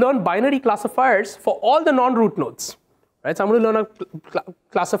I'm going to learn binary classifiers for all the non-root nodes. Right? So I'm going to learn a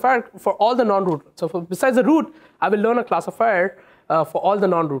classifier for all the non-root nodes. So besides the root, I will learn a classifier for all the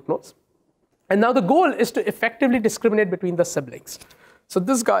non-root nodes. And now the goal is to effectively discriminate between the siblings. So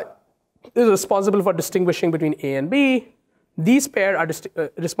this guy is responsible for distinguishing between A and B. These pair are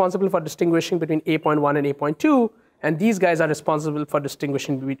responsible for distinguishing between A.1 and A.2. And these guys are responsible for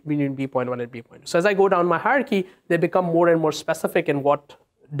distinguishing between B.1 and B.2. So as I go down my hierarchy, they become more and more specific in what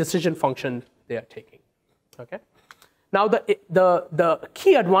decision function they are taking. Okay. Now, the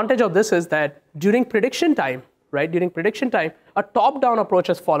key advantage of this is that during prediction time, right? During prediction time, a top-down approach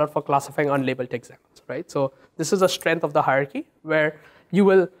is followed for classifying unlabeled examples, right? So this is a strength of the hierarchy where you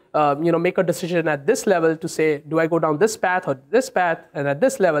will, make a decision at this level to say, do I go down this path or this path? And at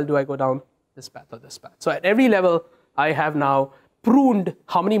this level, do I go down this path or this path? So at every level, I have now pruned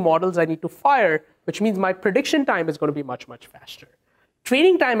how many models I need to fire, which means my prediction time is going to be much, much faster.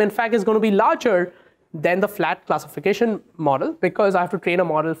 Training time, in fact, is going to be larger than the flat classification model because I have to train a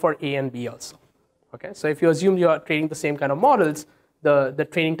model for A and B also. Okay, so if you assume you are training the same kind of models, the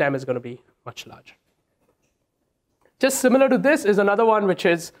training time is going to be much larger. Just similar to this is another one, which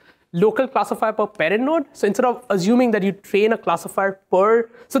is local classifier per parent node. So instead of assuming that you train a classifier per,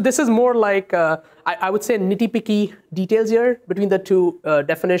 so this is more like, I would say nitty-picky details here between the two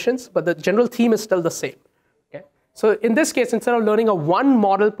definitions, but the general theme is still the same. Okay? So in this case, instead of learning a one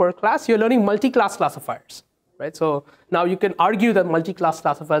model per class, you're learning multi-class classifiers. Right? So now you can argue that multi-class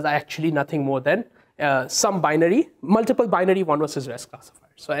classifiers are actually nothing more than some binary, multiple binary one versus rest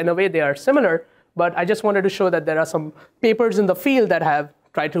classifiers. So in a way, they are similar, but I just wanted to show that there are some papers in the field that have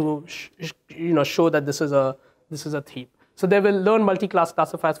try to show that this is a theme. So they will learn multi-class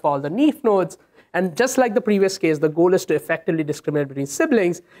classifiers for all the NEEF nodes. And just like the previous case, the goal is to effectively discriminate between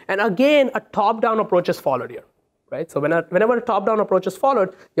siblings. And again, a top-down approach is followed here. Right? So whenever a top-down approach is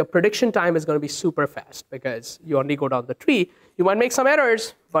followed, your prediction time is going to be super fast because you only go down the tree. You might make some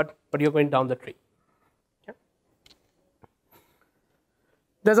errors, but you're going down the tree. Okay?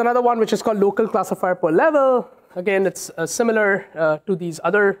 There's another one which is called local classifier per level. Again, it's similar to these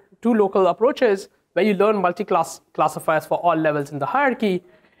other two local approaches where you learn multi-class classifiers for all levels in the hierarchy.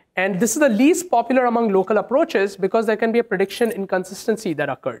 And this is the least popular among local approaches because there can be a prediction inconsistency that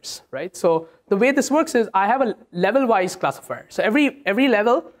occurs, right? So the way this works is I have a level-wise classifier. So every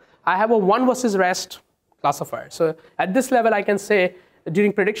level, I have a one versus rest classifier. So at this level, I can say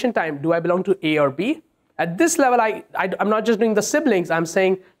during prediction time, do I belong to A or B? At this level, I'm not just doing the siblings. I'm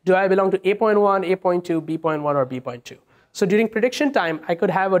saying, do I belong to A.1, A.2, B.1, or B.2? So during prediction time, I could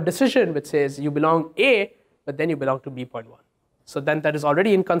have a decision which says you belong A, but then you belong to B.1. So then there is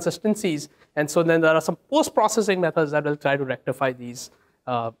already inconsistencies. And so then there are some post-processing methods that will try to rectify these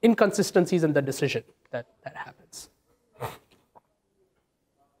inconsistencies in the decision that happens.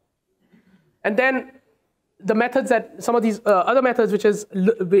 And then the methods that some of these other methods, which is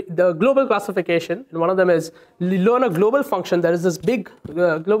the global classification, and one of them is learn a global function. There is this big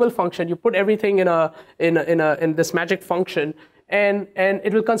global function. You put everything in this magic function, and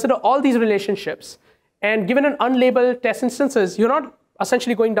it will consider all these relationships. And given an unlabeled test instances, you're not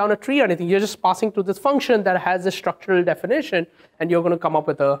essentially going down a tree or anything. You're just passing through this function that has a structural definition, and you're going to come up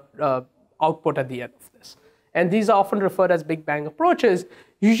with a output at the end of this. And these are often referred as big bang approaches.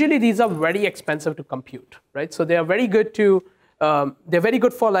 Usually these are very expensive to compute, right? So they are very good they're very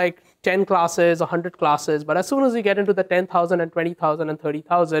good for like 10 classes, 100 classes, but as soon as you get into the 10,000 and 20,000 and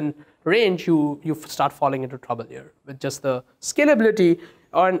 30,000 range, you start falling into trouble here with just the scalability.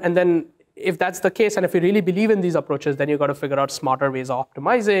 And then if that's the case, and if you really believe in these approaches, then you've got to figure out smarter ways of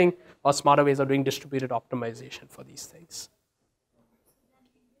optimizing or smarter ways of doing distributed optimization for these things.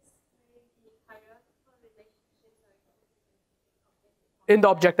 In the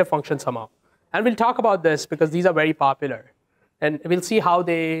objective function somehow. And we'll talk about this because these are very popular. And we'll see how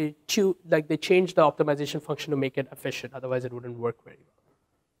they change the optimization function to make it efficient. Otherwise, it wouldn't work very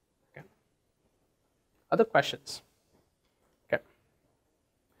well. Okay. Other questions? Okay.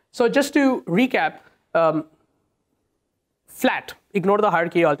 So just to recap, flat, ignore the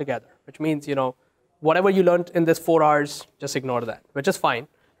hierarchy altogether, which means, whatever you learned in this 4 hours, just ignore that, which is fine,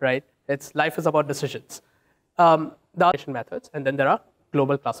 right? Life is about decisions. The classification methods, and then there are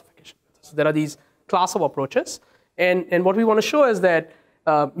global classification methods. So there are these class of approaches. And what we want to show is that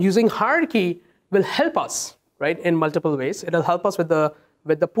using hierarchy will help us, right, in multiple ways. It'll help us with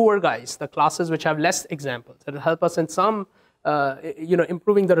the poor guys, the classes which have less examples. It'll help us in some,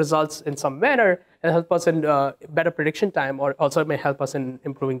 improving the results in some manner. It'll help us in better prediction time, or also it may help us in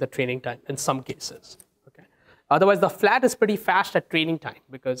improving the training time in some cases. Okay. Otherwise, the flat is pretty fast at training time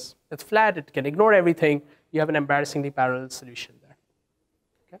because it's flat. It can ignore everything. You have an embarrassingly parallel solution there.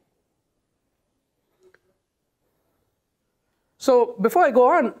 Okay. So before I go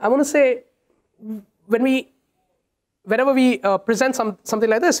on, I want to say, whenever we present something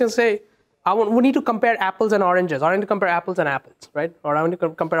like this, you'll say, we need to compare apples and oranges, or I need to compare apples and apples, right? Or I want to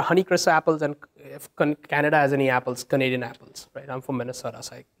compare Honeycrisp apples, and if Canada has any apples, Canadian apples, right? I'm from Minnesota,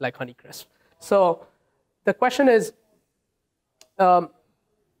 so I like Honeycrisp. So the question is,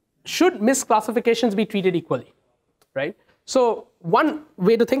 should misclassifications be treated equally, right? So one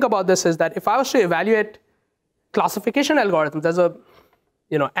way to think about this is that if I was to evaluate classification algorithms, there's a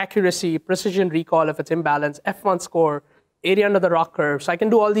accuracy, precision, recall, if it's imbalanced, F1 score, area under the rock curve. So I can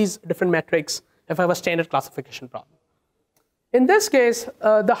do all these different metrics if I have a standard classification problem. In this case,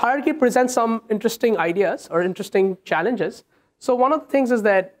 the hierarchy presents some interesting ideas or interesting challenges. So one of the things is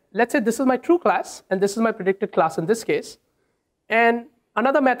that, let's say this is my true class, and this is my predicted class in this case. And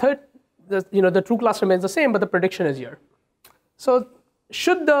another method, the true class remains the same, but the prediction is here. So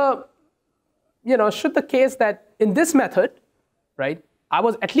should the case that in this method, right, I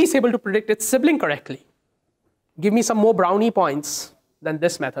was at least able to predict its sibling correctly, give me some more brownie points than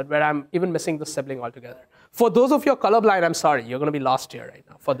this method where I'm even missing the sibling altogether. For those of you who are colorblind, I'm sorry, you're going to be lost here right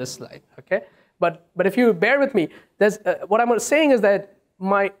now for this slide, okay? But if you bear with me, what I'm saying is that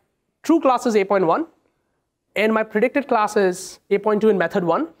my true class is 8.1, and my predicted class is 8.2 in method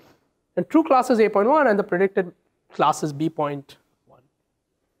 1, and true class is 8.1, and the predicted class is B.1.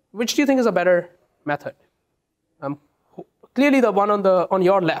 Which do you think is a better method? Clearly the one on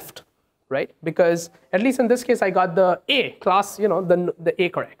your left, right? Because at least in this case, I got the A class, the A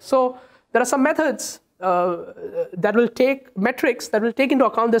correct. So there are some methods that will take metrics that will take into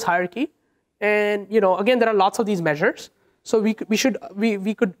account this hierarchy, and again there are lots of these measures. So we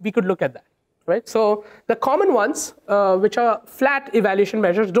could look at that, right? So the common ones, which are flat evaluation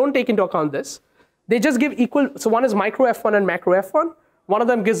measures, don't take into account this. They just give equal. So one is micro F1 and macro F1. One of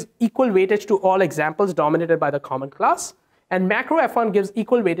them gives equal weightage to all examples dominated by the common class, and macro F1 gives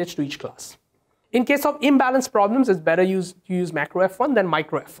equal weightage to each class. In case of imbalanced problems, it's better to use macro F1 than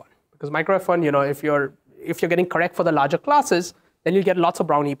micro F1, because micro F1, if you're getting correct for the larger classes, then you'll get lots of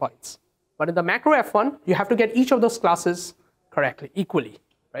brownie points. But in the macro F1, you have to get each of those classes correctly, equally,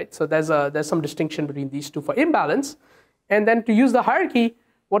 right? So there's some distinction between these two for imbalance. And then to use the hierarchy,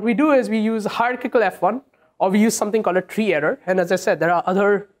 what we do is we use hierarchical F1, or we use something called a tree error. And as I said, there are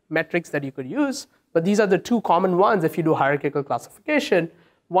other metrics that you could use, but these are the two common ones if you do hierarchical classification.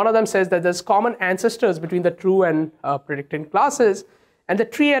 One of them says that there's common ancestors between the true and predicted classes, and the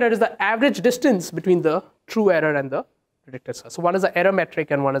tree error is the average distance between the true error and the predicted score. So one is an error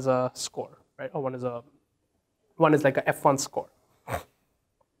metric and one is a score, right? Or one is like a F1 score.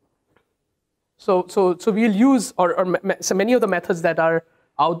 So we'll use, so many of the methods that are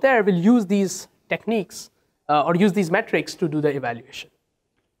out there will use these techniques or use these metrics to do the evaluation.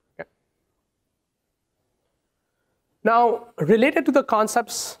 Okay. Now, related to the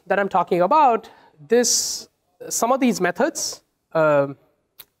concepts that I'm talking about, some of these methods,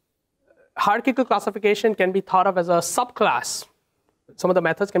 hierarchical classification can be thought of as a subclass. Some of the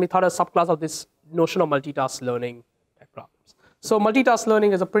methods can be thought as a subclass of this notion of multitask learning type problems. So multitask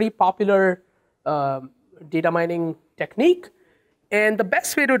learning is a pretty popular data mining technique. And the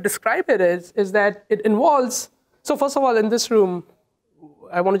best way to describe it is that it involves, so first of all, in this room,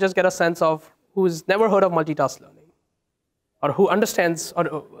 I want to just get a sense of who's never heard of multitask learning, or who understands,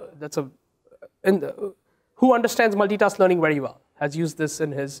 who understands multitask learning very well, has used this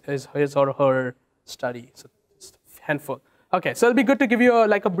in his or her study. So it's a handful. Okay, so it'll be good to give you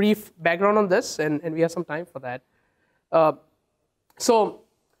a brief background on this, and we have some time for that. So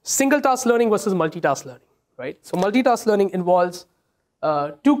single task learning versus multitask learning, right? So multitask learning involves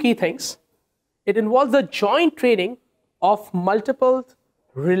two key things. It involves the joint training of multiple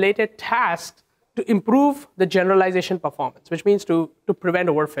related tasks to improve the generalization performance, which means to prevent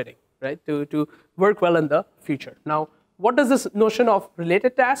overfitting, right? To work well in the future. Now, what does this notion of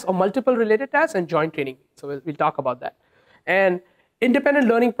related tasks or multiple related tasks and joint training mean? So we'll talk about that. And independent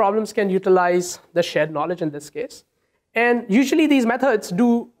learning problems can utilize the shared knowledge in this case. And usually these methods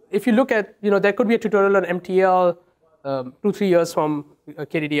do, if you look at, there could be a tutorial on MTL 2-3 years from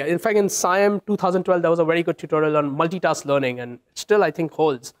KDD. In fact, in SIAM 2012, there was a very good tutorial on multitask learning, and it still, I think,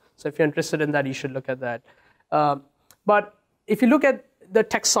 holds. So if you're interested in that, you should look at that. But if you look at the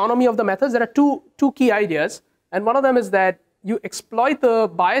taxonomy of the methods, there are two key ideas. And one of them is that you exploit the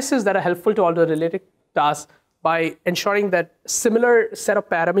biases that are helpful to all the related tasks by ensuring that similar set of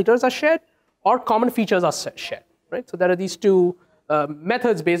parameters are shared or common features are shared, right? So there are these two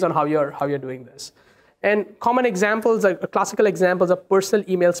methods based on how you're doing this. And common examples, classical examples of personal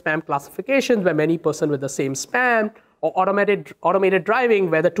email spam classifications where many person with the same spam, or automated driving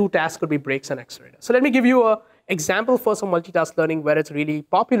where the two tasks could be brakes and accelerator. So let me give you an example first of multitask learning where it's really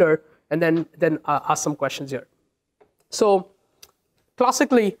popular, and then ask some questions here. So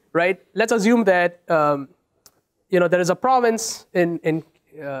classically, right, let's assume that there is a province in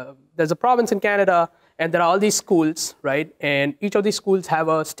Canada, and there are all these schools, right? And each of these schools have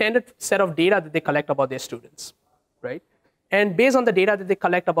a standard set of data that they collect about their students, right? And based on the data that they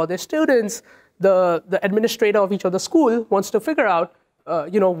collect about their students, the administrator of each of the school wants to figure out,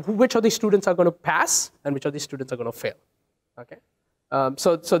 which of these students are going to pass and which of these students are going to fail, okay?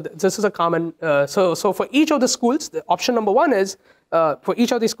 So this is a common, so for each of the schools, the option number one is, for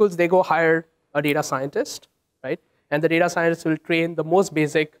each of these schools, they go hire a data scientist, right? And the data scientist will train the most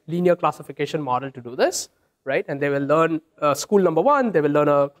basic linear classification model to do this, right? And they will learn, school number one, they will learn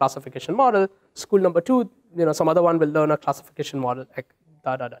a classification model. School number two, some other one will learn a classification model, like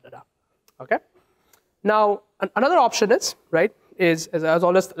da da da da da. Okay. Now another option is is I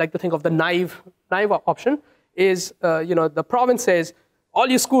always like to think of the naive option is the province says all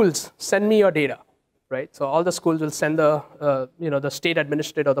you schools send me your data, right? So all the schools will send the the state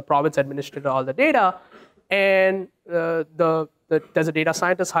administrator or the province administrator all the data, and there's a data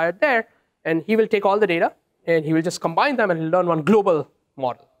scientist hired there, and he will take all the data and he will just combine them and he'll learn one global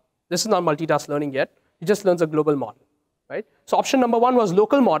model. This is not multitask learning yet. He just learns a global model, right? So option number one was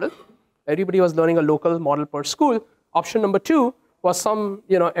local model. Everybody was learning a local model per school. Option number two was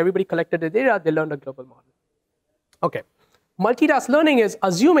everybody collected the data, they learned a global model. Okay, multitask learning is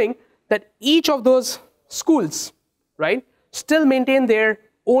assuming that each of those schools, right, still maintain their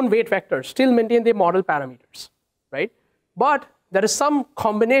own weight vectors, still maintain their model parameters, right? But there is some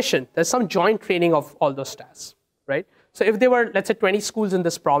combination, there's some joint training of all those tasks, right? So if there were, let's say, 20 schools in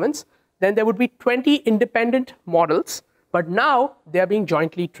this province, then there would be 20 independent models, but now they are being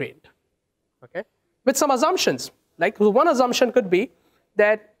jointly trained, okay? With some assumptions. Like one assumption could be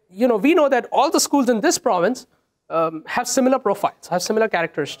that, we know that all the schools in this province have similar profiles, have similar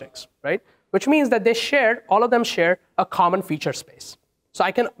characteristics, right? Which means that all of them share a common feature space. So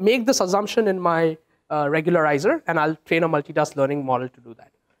I can make this assumption in my regularizer, and I'll train a multitask learning model to do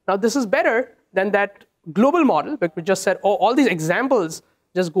that. Now this is better than that global model, but we just said, oh, all these examples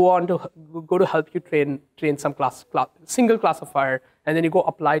just go to help you train some single classifier, and then you go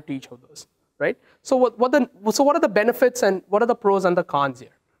apply to each of those, right? So what are the benefits and what are the pros and the cons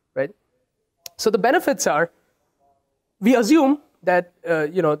here, right? So the benefits are, we assume that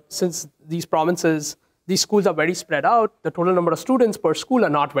since these schools are very spread out, the total number of students per school are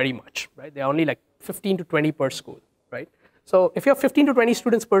not very much, right? They're only like 15 to 20 per school, right? So if you have 15 to 20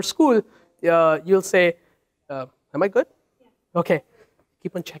 students per school, you'll say, am I good? Yeah. Okay,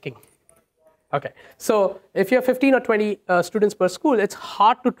 keep on checking. Okay, so if you have 15 or 20 students per school, it's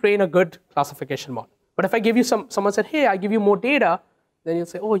hard to train a good classification model. But if I give you someone said, hey, I give you more data, then you'll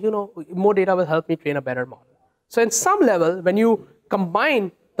say, oh, more data will help me train a better model. So in some level, when you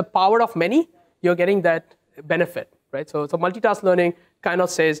combine the power of many, you're getting that benefit, right? So multitask learning kind of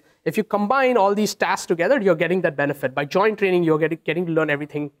says, if you combine all these tasks together, you're getting that benefit. By joint training, you're getting to learn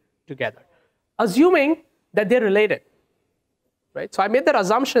everything together. Assuming that they're related, right? So I made that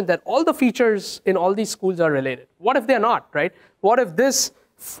assumption that all the features in all these schools are related. What if they're not, right? What if this,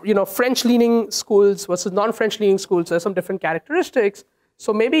 French-leaning schools versus non-French-leaning schools, there's some different characteristics.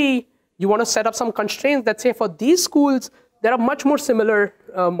 So maybe you want to set up some constraints that say for these schools, there are much more similar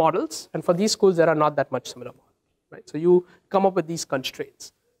models, and for these schools, there are not that much similar models, right? So you come up with these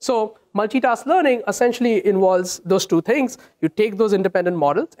constraints. So multitask learning essentially involves those two things. You take those independent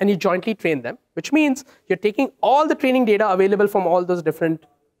models and you jointly train them, which means you're taking all the training data available from all those different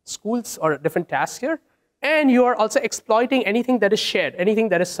schools or different tasks here, and you are also exploiting anything that is shared, anything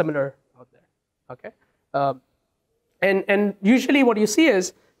that is similar out there, okay? And usually what you see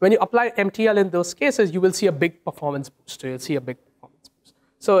is when you apply MTL in those cases, you will see a big performance boost. You'll see a big performance boost.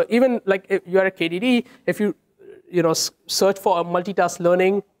 So even like if you're at KDD, if you search for a multitask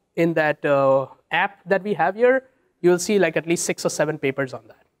learning in that app that we have here, you'll see like at least 6 or 7 papers on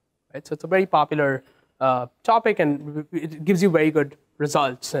that, right? So it's a very popular topic, and it gives you very good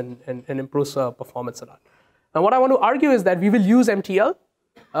results and improves performance a lot. And what I want to argue is that we will use MTL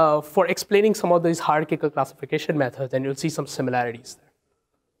for explaining some of these hierarchical classification methods, and you'll see some similarities there.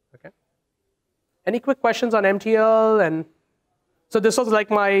 Okay. Any quick questions on MTL? And so this was like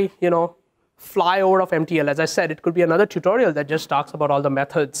my, flyover of MTL. As I said, it could be another tutorial that just talks about all the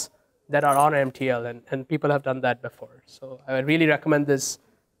methods that are on MTL, and people have done that before. So I really recommend this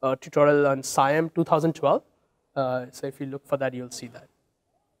tutorial on SIAM 2012. So if you look for that, you'll see that.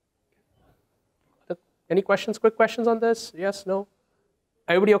 Any questions, quick questions on this? Yes, no?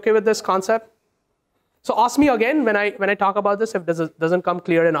 Everybody okay with this concept? So ask me again when I talk about this if this doesn't come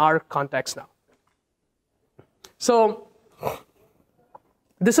clear in our context now. So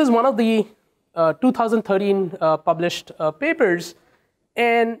this is one of the 2013 published papers,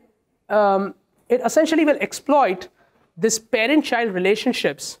 and it essentially will exploit this parent-child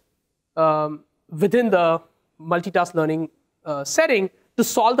relationships within the multitask learning setting to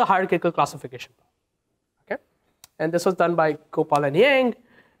solve the hierarchical classification problem. Okay, and this was done by Gopal and Yang.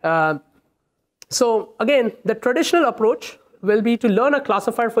 So again, the traditional approach will be to learn a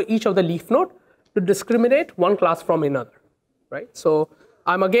classifier for each of the leaf node to discriminate one class from another, right? So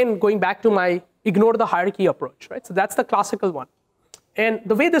I'm again going back to my ignore the hierarchy approach, right? So that's the classical one. And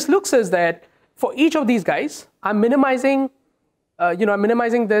the way this looks is that for each of these guys, I'm minimizing, I'm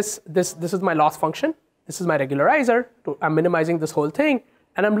minimizing this is my loss function. This is my regularizer. I'm minimizing this whole thing.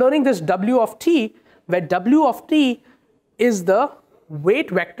 And I'm learning this W of t where W of t is the weight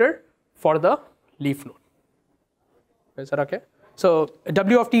vector for the leaf node. Is that okay? So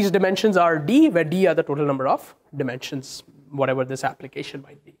W of t's dimensions are d, where d are the total number of dimensions, whatever this application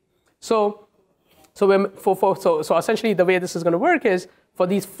might be. So essentially the way this is going to work is, for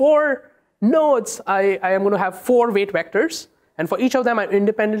these 4 nodes, I am going to have 4 weight vectors, and for each of them I'm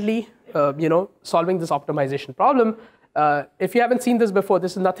independently solving this optimization problem. If you haven't seen this before,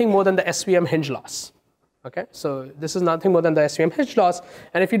 this is nothing more than the SVM hinge loss. Okay, so this is nothing more than the SVM hinge loss,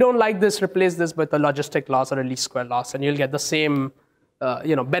 and if you don't like this, replace this with a logistic loss or a least square loss, and you'll get the same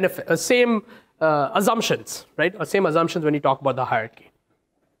benefit, same assumptions, right? Or same assumptions when you talk about the hierarchy.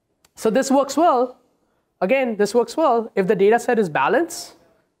 So this works well. Again, this works well if the data set is balanced,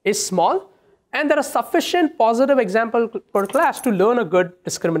 is small, and there are sufficient positive examples per class to learn a good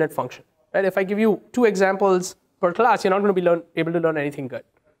discriminant function. Right? If I give you 2 examples per class, you're not going to be able to learn anything good.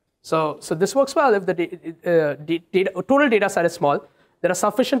 So this works well if the total data set is small, there are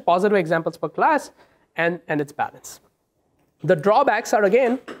sufficient positive examples per class, and it's balanced. The drawbacks are,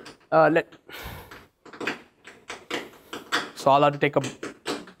 again, so I'll have to take a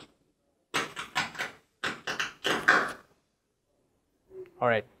all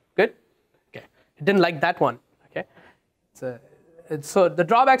right, good. Okay, I didn't like that one. Okay, so the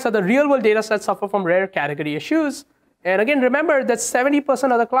drawbacks are the real-world data sets suffer from rare category issues, and again, remember that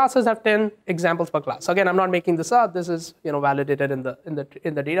 70% of the classes have 10 examples per class. So again, I'm not making this up. This is validated in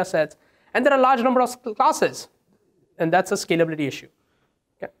the data sets, and there are a large number of classes, and that's a scalability issue.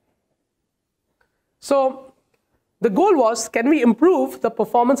 Okay. So the goal was, can we improve the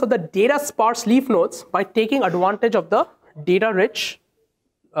performance of the data sparse leaf nodes by taking advantage of the data-rich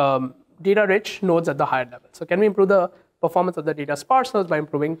nodes at the higher level? So can we improve the performance of the data sparse nodes by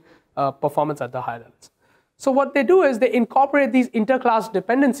improving performance at the higher levels? So what they do is they incorporate these interclass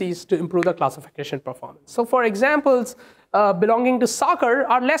dependencies to improve the classification performance. So for examples belonging to soccer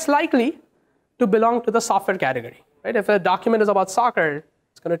are less likely to belong to the software category. Right? If a document is about soccer,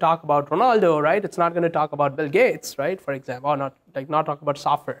 it's going to talk about Ronaldo, right? It's not going to talk about Bill Gates, right? For example, or not talk about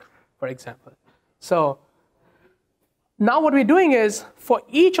software, for example. So now what we're doing is, for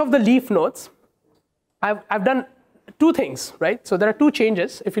each of the leaf nodes, I've done 2 things, right? So there are 2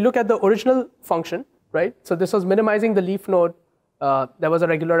 changes. If you look at the original function, right? So this was minimizing the leaf node. There was a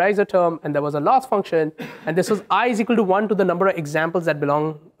regularizer term, and there was a loss function, and this was I is equal to 1 to the number of examples that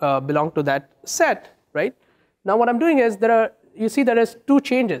belong to that set, right? Now what I'm doing is, you see there is 2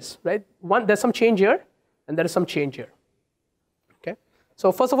 changes, right? One, there's some change here, and there is some change here. Okay.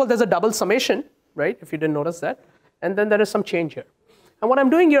 So first of all, there's a double summation, right? If you didn't notice that. And then there is some change here. And what I'm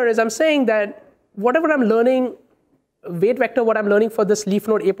doing here is I'm saying that whatever I'm learning, weight vector, what I'm learning for this leaf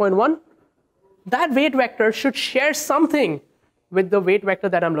node A.1, that weight vector should share something with the weight vector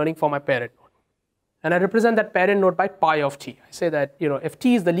that I'm learning for my parent node. And I represent that parent node by pi of t. I say that if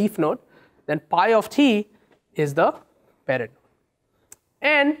t is the leaf node, then pi of t is the parent node.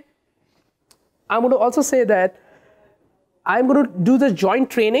 And I'm going to also say that I'm going to do the joint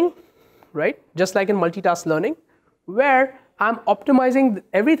training, right? Just like in multitask learning, where I'm optimizing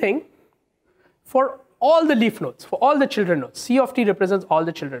everything for all the leaf nodes, for all the children nodes. C of t represents all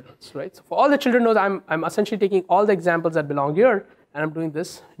the children nodes, right? So for all the children nodes, I'm essentially taking all the examples that belong here, and I'm doing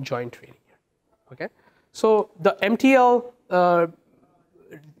this joint training here. Okay? So the MTL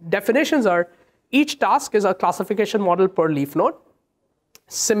definitions are, each task is a classification model per leaf node.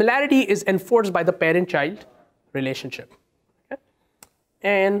 Similarity is enforced by the parent-child relationship. Okay?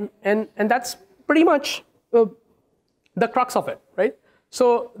 And that's pretty much the crux of it, right?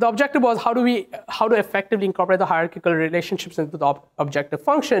 So the objective was, how to effectively incorporate the hierarchical relationships into the objective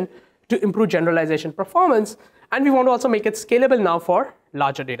function to improve generalization performance, and we want to also make it scalable now for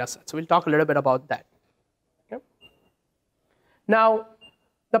larger data sets. So we'll talk a little bit about that. Okay? Now,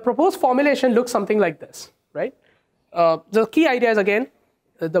 the proposed formulation looks something like this, right? The key idea is, again,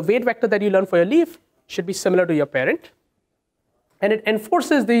 the weight vector that you learn for your leaf should be similar to your parent, and it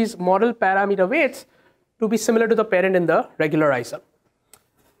enforces these model parameter weights to be similar to the parent in the regularizer.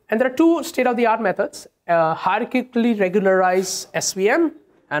 And there are 2 state-of-the-art methods, hierarchically regularized SVM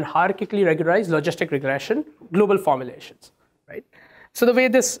and hierarchically regularized logistic regression global formulations, right? So the way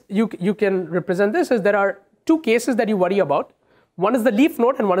this you can represent this is, there are 2 cases that you worry about. One is the leaf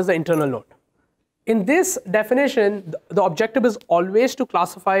node and one is the internal node. In this definition, the objective is always to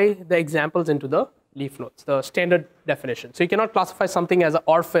classify the examples into the leaf nodes, the standard definition. So you cannot classify something as an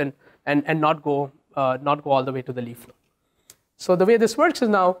orphan and not go all the way to the leaf node. So the way this works is,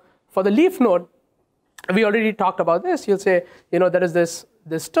 now for the leaf node, we already talked about this. You'll say, there is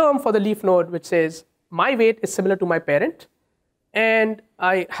this term for the leaf node which says my weight is similar to my parent, and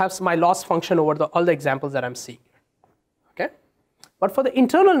I have my loss function over all the examples that I'm seeing here. Okay? But for the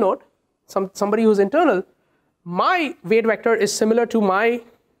internal node, somebody who's internal, my weight vector is similar to my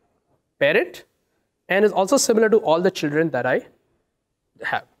parent and is also similar to all the children that I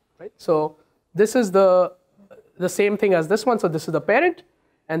have. Right? So this is the same thing as this one. So this is the parent,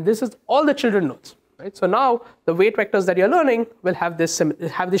 and this is all the children nodes. Right? So now the weight vectors that you're learning will have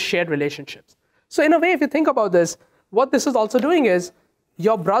these shared relationships. So in a way, if you think about this, what this is also doing is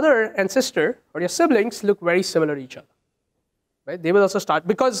your brother and sister or your siblings look very similar to each other. Right? They will also start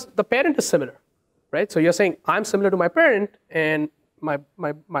because the parent is similar. Right? So you're saying I'm similar to my parent, and I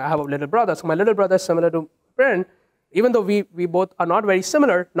have a little brother. So my little brother is similar to my parent. Even though we both are not very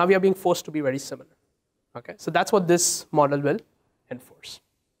similar, now we are being forced to be very similar. Okay? So that's what this model will enforce.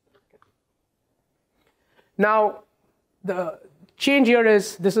 Now, the change here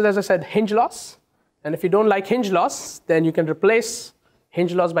is, this is, as I said, hinge loss. And if you don't like hinge loss, then you can replace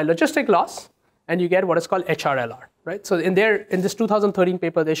hinge loss by logistic loss, and you get what is called HRLR. Right? So in this 2013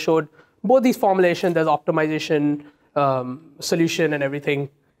 paper, they showed both these formulations. There's optimization, solution, and everything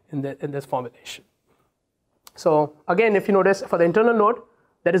in this formulation. So again, if you notice, for the internal node,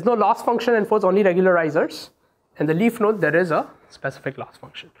 there is no loss function and for only regularizers. And the leaf node, there is a specific loss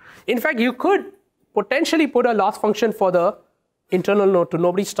function. In fact, you could potentially put a loss function for the internal node to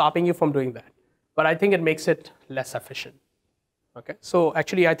nobody's stopping you from doing that. But I think it makes it less efficient. Okay? So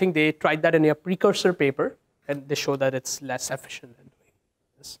actually, I think they tried that in a precursor paper, and they show that it's less efficient than doing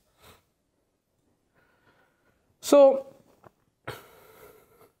this. So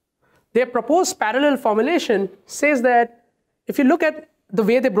their proposed parallel formulation says that if you look at the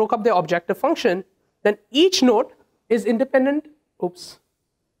way they broke up their objective function, then each node is independent.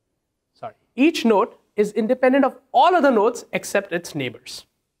 Each node is independent of all other nodes except its neighbors.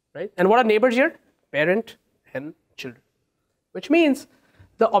 Right? And what are neighbors here? Parent and children. Which means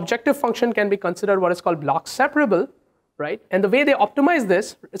the objective function can be considered what is called block separable. Right? And the way they optimize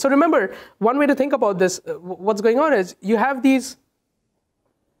this, so remember, one way to think about this, what's going on is you have these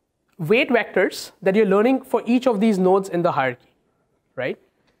weight vectors that you're learning for each of these nodes in the hierarchy. Right?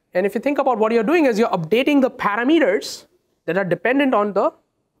 And if you think about what you're doing is you're updating the parameters that are dependent on the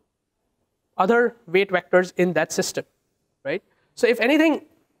other weight vectors in that system. Right? So if anything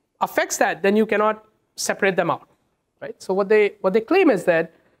affects that, then you cannot separate them out. Right? So what they claim is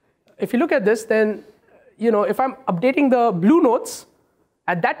that if you look at this, then if I'm updating the blue nodes,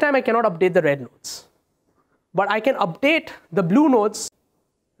 at that time I cannot update the red nodes. But I can update the blue nodes.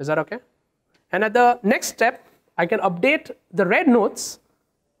 Is that okay? And at the next step, I can update the red nodes,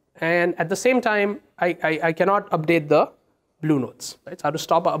 and at the same time, I cannot update the blue nodes. Right? So I have to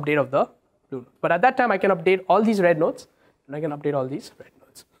stop an update of the blue nodes. But at that time, I can update all these red nodes, and I can update all these red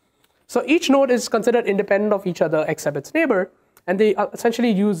nodes. So each node is considered independent of each other except its neighbor, and they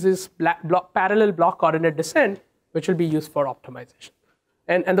essentially use this parallel block coordinate descent, which will be used for optimization.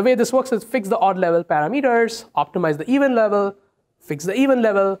 And the way this works is fix the odd level parameters, optimize the even level, fix the even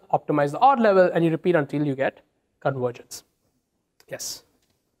level, optimize the odd level, and you repeat until you get convergence. Yes?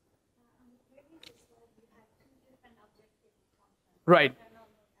 Right.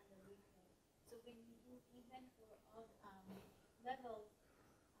 So when you do even or odd levels,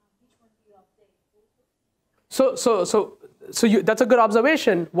 which one do you update? That's a good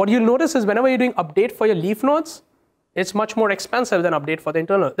observation. What you'll notice is whenever you're doing update for your leaf nodes, it's much more expensive than update for the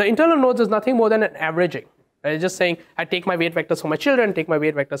internal. The internal nodes is nothing more than an averaging. Right? It's just saying I take my weight vectors for my children, take my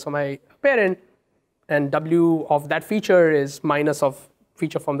weight vectors for my parent, and W of that feature is minus of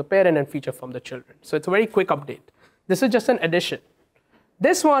feature from the parent and feature from the children. So it's a very quick update. This is just an addition.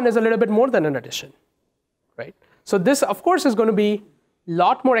 This one is a little bit more than an addition, right? So this, of course, is going to be a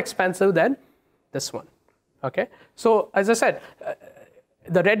lot more expensive than this one, okay? So as I said,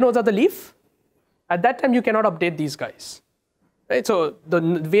 the red nodes are the leaf. At that time, you cannot update these guys, right? So the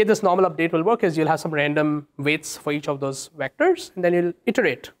way this normal update will work is you'll have some random weights for each of those vectors, and then you'll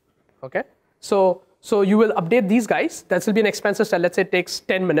iterate, okay? So you will update these guys. That will be an expensive step. Let's say it takes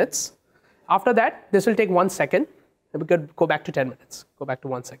 10 minutes. After that, this will take 1 second. And we could go back to 10 minutes. Go back to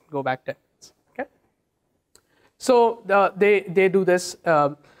 1 second. Go back 10 minutes. Okay. So they do this.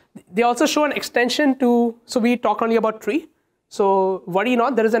 They also show an extension to. So we talk only about tree. So worry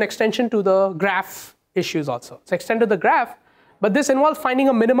not. There is an extension to the graph issues also. So extend to the graph, but this involves finding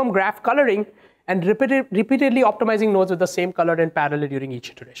a minimum graph coloring and repeatedly optimizing nodes with the same color in parallel during each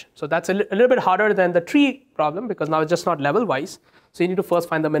iteration. So that's a little bit harder than the tree problem because now it's just not level wise. So you need to first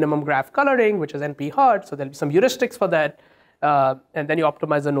find the minimum graph coloring, which is NP hard. So there'll be some heuristics for that. And then you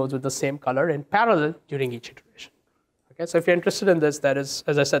optimize the nodes with the same color in parallel during each iteration. Okay, so if you're interested in this, that is,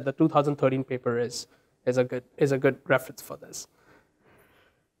 as I said, the 2013 paper is a good reference for this.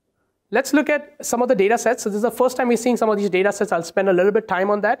 let's look at some of the data sets. So this is the first time we're seeing some of these data sets. I'll spend a little bit of time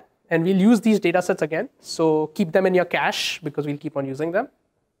on that. And we'll use these data sets again. So keep them in your cache because we'll keep on using them.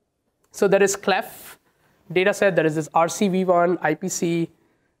 So there is CLEF data set. There is this RCV1, IPC,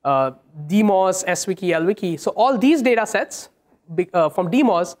 DMOZ, SWiki, LWiki. So all these data sets from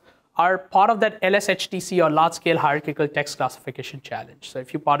DMOZ are part of that LSHTC or Large Scale Hierarchical Text Classification Challenge. So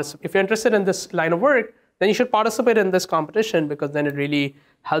if you're interested in this line of work, then you should participate in this competition because then it really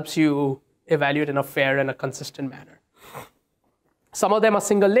helps you evaluate in a fair and a consistent manner. Some of them are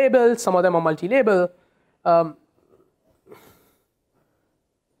single label, some of them are multi-label.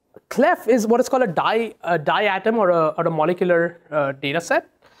 CLEF is what is called a diatom or a molecular data set.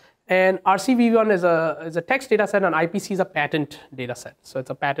 And RCV1 is a text data set, and IPC is a patent data set. So it's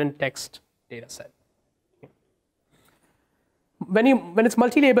a patent text data set. When it's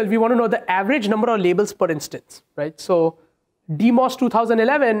multi-label, we want to know the average number of labels per instance, right? So DMOZ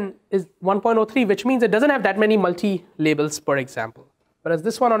 2011 is 1.03, which means it doesn't have that many multi-labels per example. Whereas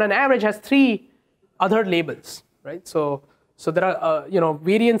this one on an average has 3 other labels, right? So there are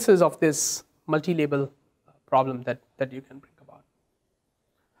variances of this multi-label problem that you can bring about.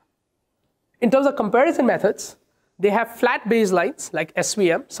 In terms of comparison methods, they have flat baselines like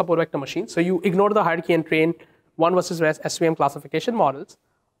SVM, support vector machines. So you ignore the hierarchy and train one versus rest SVM classification models.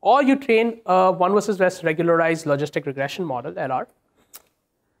 Or you train a one versus rest regularized logistic regression model, LR.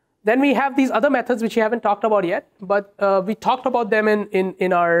 Then we have these other methods which we haven't talked about yet, but we talked about them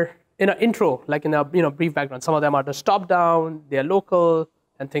in our intro, like in a brief background. Some of them are just top-down, they're local,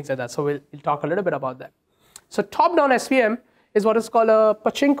 and things like that. So we'll talk a little bit about that. So top-down SVM is what is called a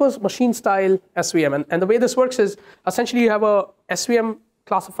Pachinko's machine-style SVM. And the way this works is essentially you have a SVM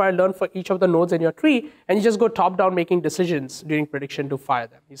classifier learned for each of the nodes in your tree, and you just go top-down making decisions during prediction to fire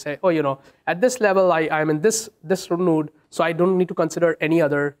them. You say, oh, at this level, I'm in this node, so I don't need to consider any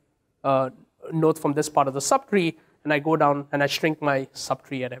other nodes from this part of the subtree, and I go down and I shrink my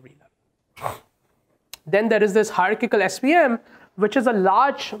subtree at every level. Then there is this hierarchical SVM, which is a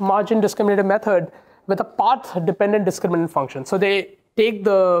large margin discriminative method with a path-dependent discriminant function. So they take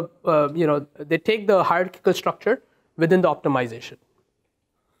the hierarchical structure within the optimization.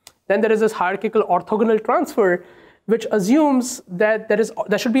 Then there is this hierarchical orthogonal transfer, which assumes that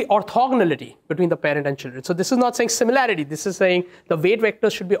there should be orthogonality between the parent and children. So this is not saying similarity. This is saying the weight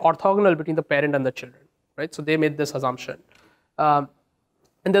vectors should be orthogonal between the parent and the children, right? So they made this assumption. And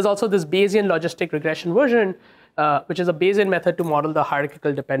there's also this Bayesian logistic regression version, which is a Bayesian method to model the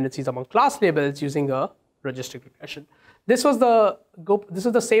hierarchical dependencies among class labels using a logistic regression. This is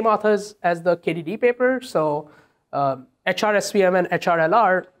the same authors as the KDD paper. So HRSVM and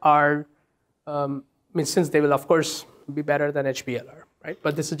HRLR are, since they will of course be better than HBLR, right?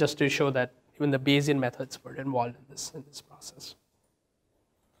 But this is just to show that even the Bayesian methods were involved in this process.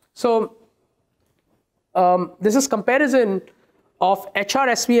 So this is comparison of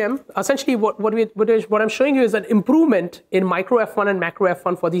HRSVM. Essentially, what I'm showing you is an improvement in micro F1 and macro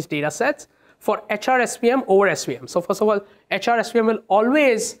F1 for these data sets for HRSVM over SVM. So first of all, HRSVM will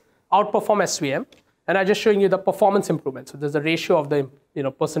always outperform SVM. And I'm just showing you the performance improvement. So there's a ratio of the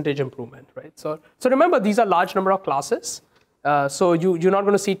percentage improvement, right? So remember, these are large number of classes. So you're not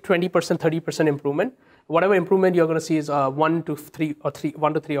going to see 20%, 30% improvement. Whatever improvement you're going to see is 1 to 3 or 3 or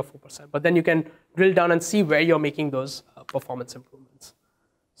 4%. But then you can drill down and see where you're making those performance improvements.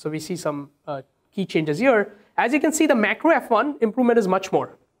 So we see some key changes here. As you can see, the macro F1 improvement is much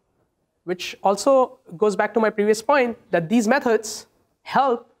more, which also goes back to my previous point that these methods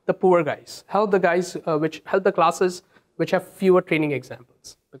help the poor guys, help the classes which have fewer training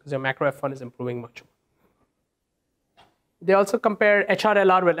examples, because your macro F1 is improving much more. They also compare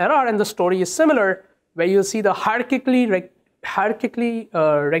HRLR with LR, and the story is similar, where you'll see the hierarchically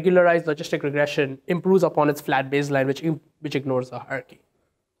regularized logistic regression improves upon its flat baseline, which ignores the hierarchy.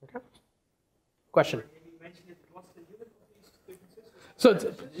 Okay? Question? So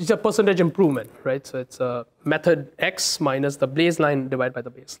it's a percentage improvement, right? So it's a method X minus the baseline divided by the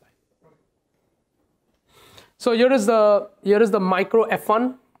baseline. So here is the micro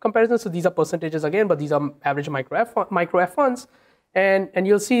F1 comparison. So these are percentages again, but these are average micro F1s. And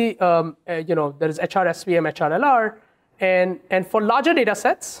you'll see, there is HRSVM, HRLR. And for larger data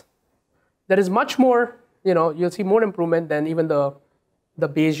sets, there is much more, you'll see more improvement than even the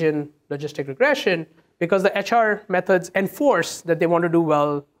Bayesian logistic regression, because the HR methods enforce that they want to do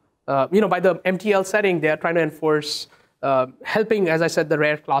well. By the MTL setting, they are trying to enforce helping, as I said, the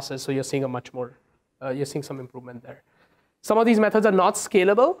rare classes. So you're seeing you're seeing some improvement there. Some of these methods are not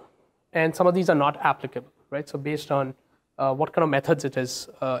scalable, and some of these are not applicable, right? So based on what kind of methods it is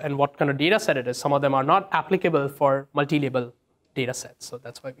and what kind of data set it is, some of them are not applicable for multi-label data sets. So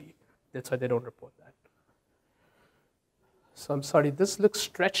that's why That's why they don't report that. So I'm sorry, this looks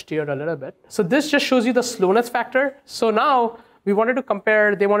stretched here a little bit. So this just shows you the slowness factor. So now they wanted to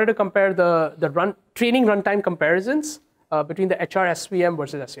compare the training runtime comparisons between the HR SVM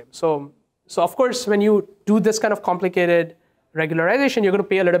versus SVM. So of course, when you do this kind of complicated regularization, you're going to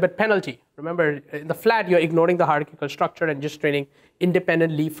pay a little bit penalty. Remember, in the flat, you're ignoring the hierarchical structure and just training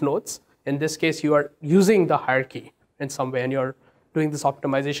independent leaf nodes. In this case, you are using the hierarchy in some way, and you're doing this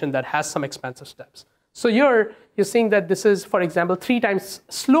optimization that has some expensive steps. So you're seeing that this is, for example, 3 times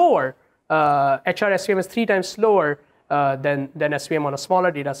slower. HR SVM is 3 times slower than SVM on a smaller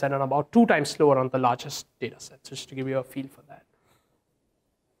data set, and about 2 times slower on the largest data set, just to give you a feel for that.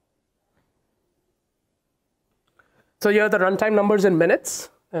 So here are the runtime numbers in minutes.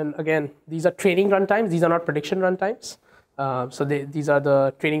 And again, these are training runtimes. These are not prediction runtimes. So these are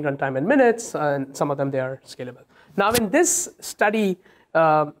the training runtime in minutes, and some of them, they are scalable. Now in this study,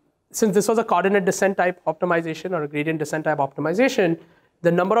 since this was a coordinate descent type optimization or a gradient descent type optimization,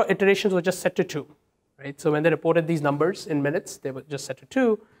 the number of iterations was just set to 2. Right? So when they reported these numbers in minutes, they were just set to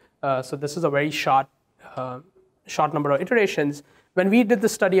 2. So this is a very short number of iterations. When we did the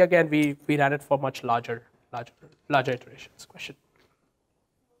study again, we ran it for much larger iterations. Question.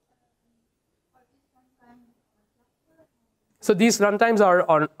 So these runtimes are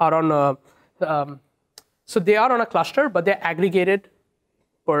on so they are on a cluster, but they're aggregated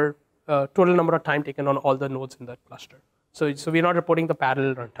per total number of time taken on all the nodes in that cluster. So we're not reporting the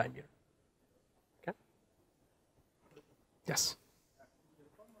parallel runtime here. Okay. Yes.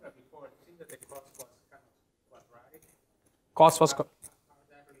 Before, it seemed that the cost was kind of quadratic. Cost was. How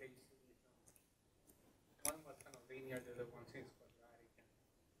that relates to one was kind of linear, the other one seems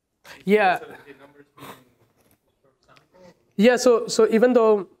quadratic. Yeah. So the numbers being, for example. Yeah. So even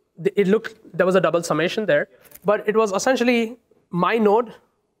though it looked, there was a double summation there, but it was essentially my node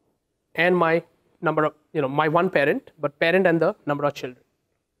and my number of, my one parent, but parent and the number of children,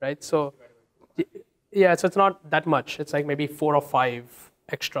 right? So yeah, so it's not that much. It's like maybe 4 or 5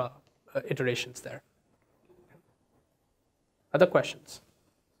 extra iterations there. Other questions?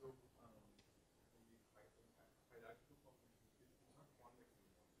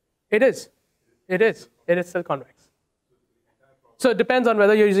 It is still convex. So it depends on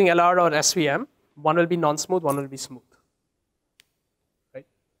whether you're using LR or SVM. One will be non-smooth, one will be smooth. Right?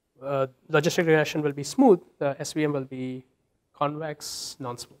 Logistic regression will be smooth. The SVM will be convex,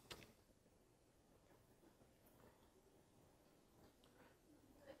 non-smooth.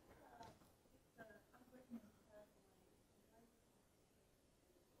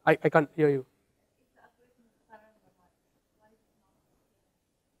 I can't hear you.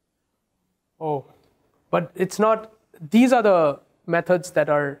 Oh, but it's not. These are the methods that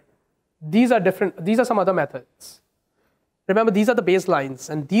are. These are different. These are some other methods. Remember, these are the baselines,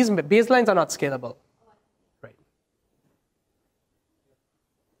 and these baselines are not scalable. Right.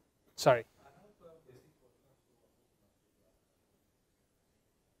 Sorry.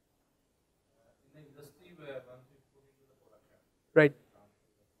 Right.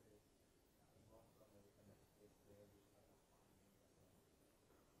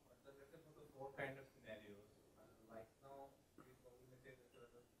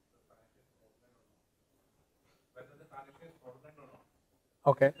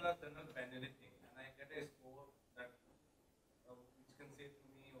 Okay. And I get a score that which can say to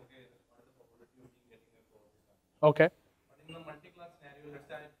me, okay, what is the probability of me getting a score? Okay. But in the multi-class scenario, let's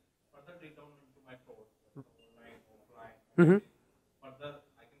say I further dig down into my code, online, offline. Further,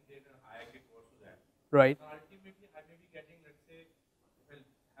 I can create a hierarchy course to that. Right. So ultimately, I may be getting, let's say, if I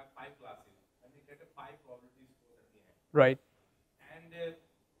have 5 classes, I may get a 5 probability score at the end. Right. And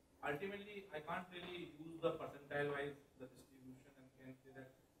ultimately, I can't really use the percentile-wise the distribution and can say that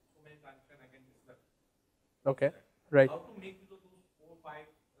so many transactions I can disrupt. Okay. Right. How to make use of those 4 or 5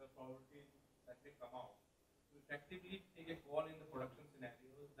 probabilities that may come out to effectively take a call in the production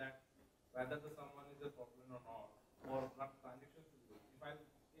scenarios that whether the someone is a problem or not, or what transactions to do. If I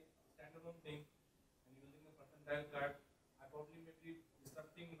take a standalone thing and using the percentile chart, I probably may be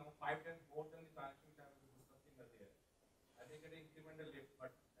disrupting now 5 times more than the transaction time is disrupting earlier. I think an incremental lift,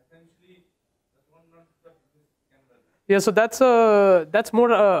 but essentially that's not the business can run. Yeah, so that's more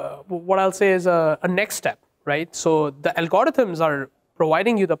what I'll say is a next step, right? So the algorithms are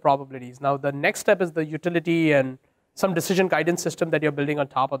providing you the probabilities. Now the next step is the utility and some decision guidance system that you're building on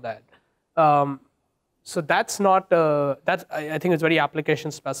top of that. So that's not I think it's very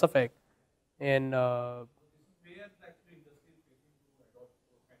application specific. And Where actually industry is facing to adopt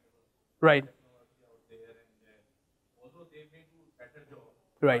those kind of right, technology out there, and although they may do better job,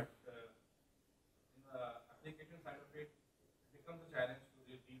 right, but in the application side of it, it becomes a challenge to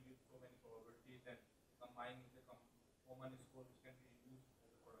deal with so many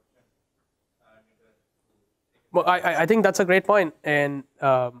Well, I think that's a great point, and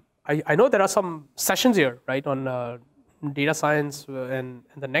I know there are some sessions here, right, on data science and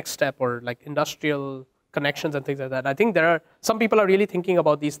the next step, or like industrial connections and things like that. I think there are some people are really thinking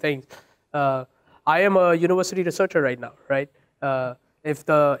about these things. I am a university researcher right now, right?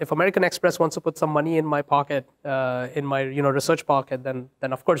 If American Express wants to put some money in my pocket, in my research pocket, then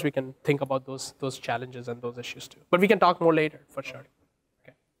of course we can think about those challenges and those issues too. But we can talk more later for sure.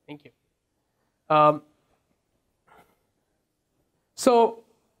 Okay, thank you. So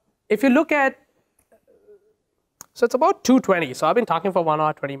if you look at, so it's about 2:20. So I've been talking for 1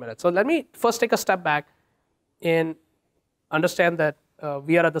 hour 20 minutes. So let me first take a step back and understand that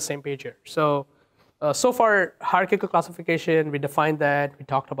we are at the same page here. So far, hierarchical classification, we defined that. We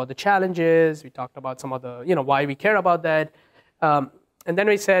talked about the challenges. We talked about some of the, why we care about that. And then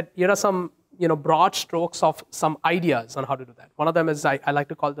we said, here are some, broad strokes of some ideas on how to do that. One of them is I like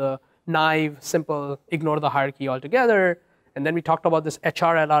to call the naive, simple, ignore the hierarchy altogether. And then we talked about this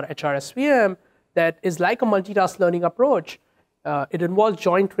HRLR, HRSVM that is like a multitask learning approach. It involves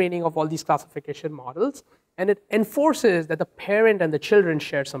joint training of all these classification models, and it enforces that the parent and the children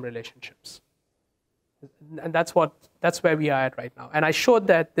share some relationships. And that's where we are at right now. And I showed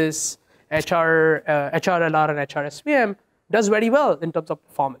that this HRLR and HRSVM does very well in terms of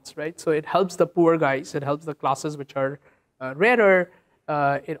performance, right? So it helps the poor guys. It helps the classes which are rarer.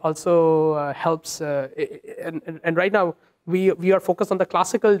 It also helps, and right now we are focused on the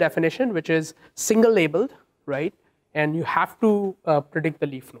classical definition, which is single labeled, right? And you have to predict the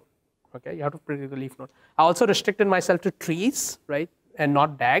leaf node. Okay, you have to predict the leaf node. I also restricted myself to trees, right? And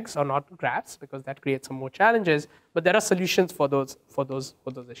not DAGs or not graphs, because that creates some more challenges. But there are solutions for those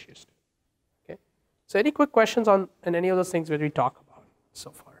issues too. Okay. So any quick questions on any of those things that we talk about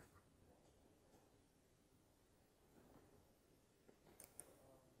so far?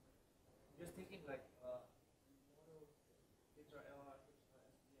 Just thinking like model HRLR,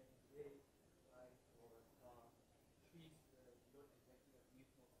 HRSVM, right, or trees, you don't exactly have leaf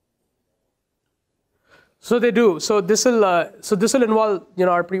nodes. So they do. So this will involve,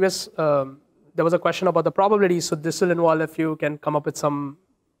 our previous, there was a question about the probability. So this will involve if you can come up with some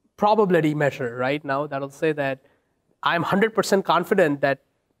probability measure right now that'll say that I'm 100% confident that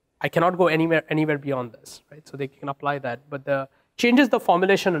I cannot go anywhere beyond this, right? So they can apply that, but changes the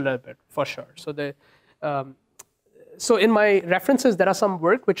formulation a little bit for sure. So in my references, there are some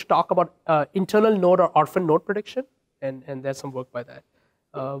work which talk about internal node or orphan node prediction, and there's some work by that.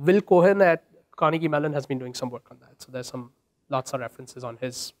 Will Cohen at Carnegie Mellon has been doing some work on that. So there's lots of references on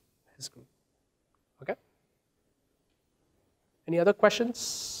his group. Okay. Any other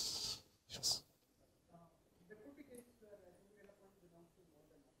questions? Yes.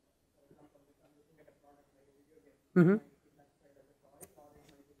 Mm-hmm.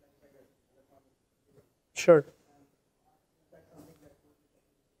 Sure.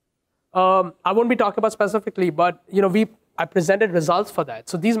 I won't be talking about specifically, but I presented results for that.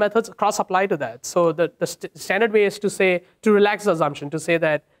 So these methods cross apply to that. So the standard way is to relax the assumption, to say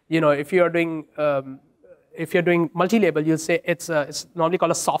that if you're doing multi-label, you'll say it's normally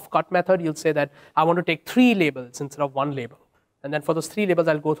called a soft cut method. You'll say that I want to take 3 labels instead of 1 label, and then for those 3 labels,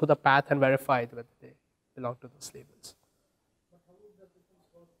 I'll go through the path and verify whether they belong to those labels.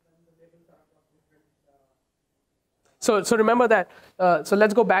 So remember that. So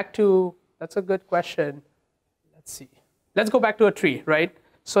let's go back to, that's a good question. Let's see. Let's go back to a tree, right?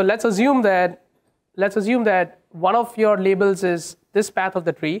 So let's assume that one of your labels is this path of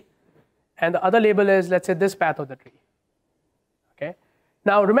the tree, and the other label is, let's say, this path of the tree. Okay.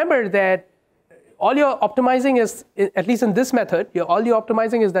 Now remember that all you're optimizing is, at least in this method, all you're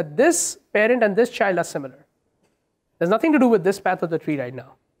optimizing is that this parent and this child are similar. There's nothing to do with this path of the tree right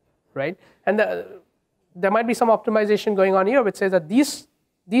now, right? And there might be some optimization going on here which says that these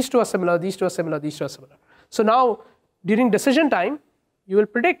 2 are similar, these 2 are similar, these 2 are similar. So now, during decision time, you will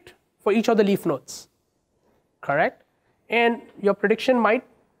predict for each of the leaf nodes, correct? And your prediction might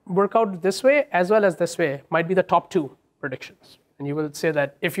work out this way as well as this way, might be the top 2 predictions. And you will say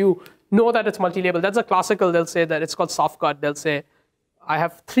that if you know that it's multi-label, that's a classical, they'll say that it's called soft cut. They'll say, I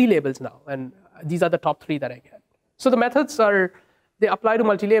have 3 labels now, and these are the top 3 that I get. So the methods they apply to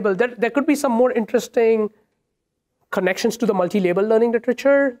multi-label. There could be some more interesting connections to the multi-label learning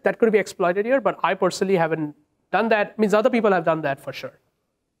literature that could be exploited here, but I personally haven't done that. Means other people have done that for sure.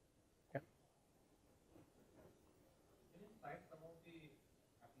 Yeah. Can you cite some of the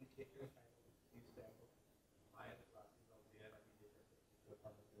applications these type of higher classes of their applications?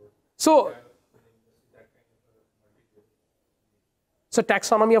 So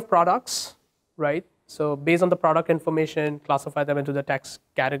taxonomy of products, right? So based on the product information, classify them into the tax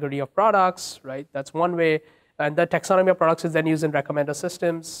category of products, right? That's one way. And the taxonomy of products is then used in recommender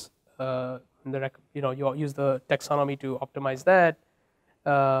systems. You use the taxonomy to optimize that.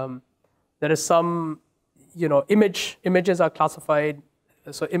 There is some, images are classified.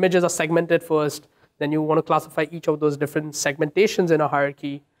 So images are segmented first. Then you want to classify each of those different segmentations in a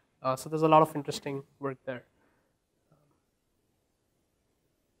hierarchy. So there's a lot of interesting work there.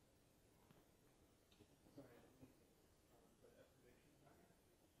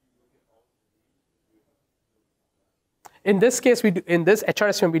 In this case, in this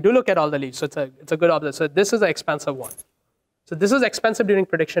HRSVM, we do look at all the leaves. So it's a good observation. So this is an expensive one. So this is expensive during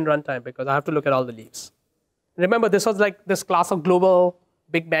prediction runtime because I have to look at all the leaves. Remember, this was like this class of global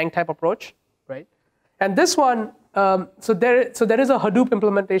Big Bang type approach, right? And this one, so there is a Hadoop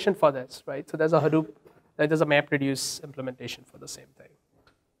implementation for this, right? So there's a Hadoop, there's a MapReduce implementation for the same thing.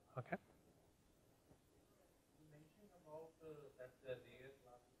 Okay. You mentioned about that the layer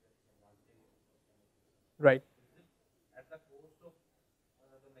class is right. at the cost of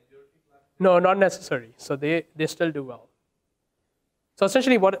the majority class? No, not necessary. So they still do well. So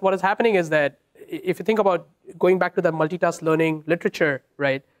essentially what is happening is that if you think about going back to the multitask learning literature,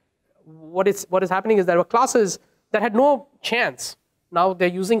 right? What is happening is there were classes that had no chance. Now they're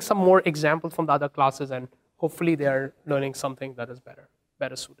using some more examples from the other classes and hopefully they're learning something that is better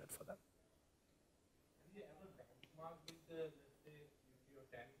suited for them. Have you ever benchmarked with the, let's say, if your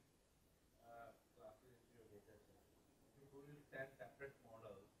 10 classes into your data set, if you use 10 separate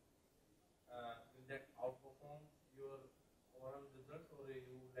models, will that outperform your overall results or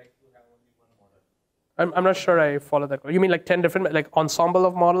you would like to have only one model? I'm not sure I follow that. You mean like 10 different, like ensemble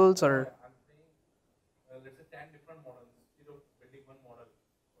of models or? I'm saying, let's say 10 different models instead of building one model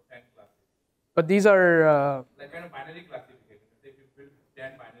for 10 classes. But these are Like kind of binary classification. Let's say if you build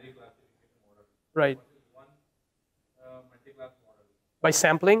 10 binary classification models, right. versus one multi-class model. By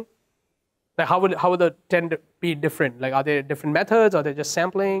sampling. Like how would the 10 be different? Like are there different methods? Are they just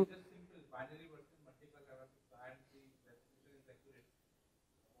sampling? Just simple binary versus multi-class. I have to try and see classification is accurate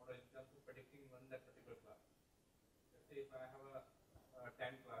model in terms of predicting one that particular class. Let's say if I have a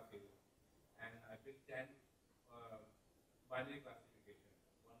 10 classes and I build 10 binary classification,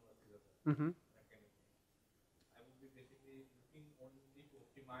 one versus the other. Mm-hmm. That kind of thing. I would be basically looking only to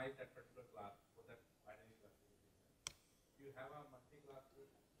optimize that particular class for that binary classification. If you have a multi-class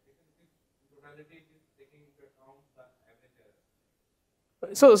classification, in totality it is taking into account the average error.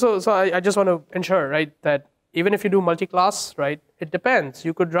 So I just want to ensure, right, that even if you do multi-class, right, it depends.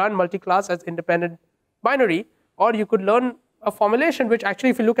 You could run multi-class as independent binary, or you could learn a formulation which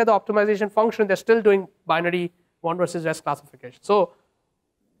actually, if you look at the optimization function, they're still doing binary one versus rest classification. So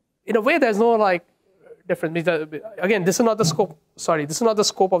in a way, there's no like difference. Again, this is not the scope. Sorry, this is not the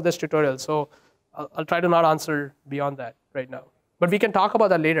scope of this tutorial. So I'll try to not answer beyond that right now. But we can talk about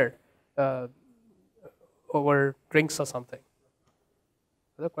that later over drinks or something.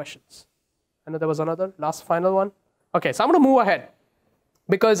 Other questions? I know there was another last final one. Okay, so I'm going to move ahead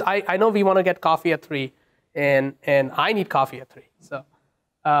because I know we want to get coffee at 3, and I need coffee at 3. So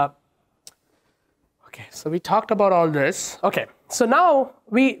okay, so we talked about all this. Okay, so now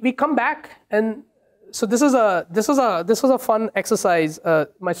we come back, and so this was a fun exercise.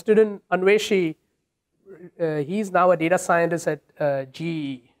 My student Anveshi, he's now a data scientist at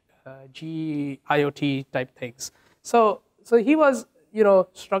GE IoT type things. So he was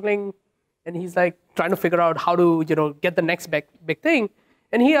struggling, and he's like trying to figure out how to get the next big thing,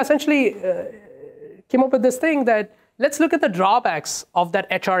 and he essentially came up with this thing that let's look at the drawbacks of that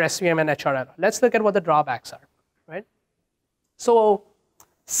HRSVM and HRL. Let's look at what the drawbacks are, right? So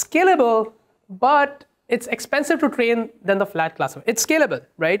scalable, but it's expensive to train than the flat classifier. It's scalable,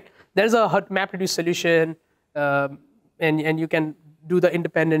 right? There's a MapReduce solution, and you can do the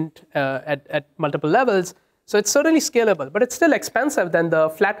independent at multiple levels. So it's certainly scalable, but it's still expensive than the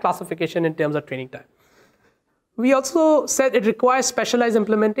flat classification in terms of training time. We also said it requires specialized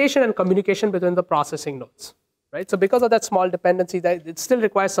implementation and communication between the processing nodes, right? So because of that small dependency, that it still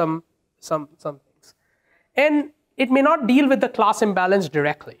requires some things. And it may not deal with the class imbalance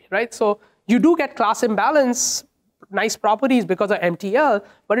directly, right? So you do get class imbalance, nice properties because of MTL,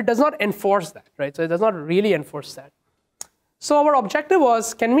 but it does not enforce that, right? So it does not really enforce that. So our objective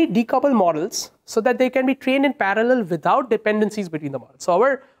was, can we decouple models so that they can be trained in parallel without dependencies between the models? So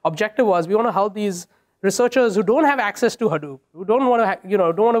our objective was, we want to help these researchers who don't have access to Hadoop, who don't want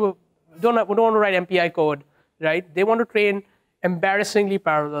to write MPI code, right? They want to train embarrassingly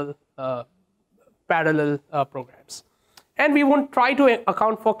parallel programs, and we won't try to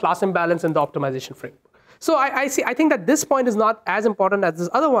account for class imbalance in the optimization framework. So I think that this point is not as important as this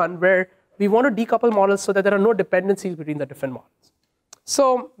other one, where we want to decouple models so that there are no dependencies between the different models.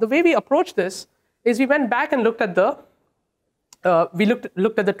 So the way we approach this is we went back and looked at the we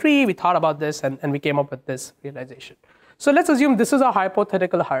looked at the tree, we thought about this, and we came up with this realization. So let's assume this is a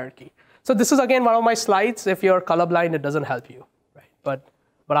hypothetical hierarchy. So this is again one of my slides. If you're colorblind, it doesn't help you, right? But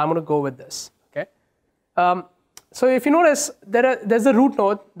I'm going to go with this. Okay. So if you notice, there's a root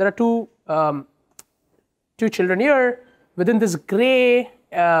node. There are two children here. Within this gray,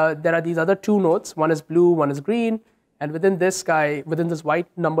 there are these other two nodes. One is blue, one is green, and within this guy, within this white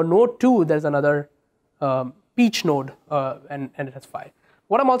number node 2, there's another peach node, and it has 5.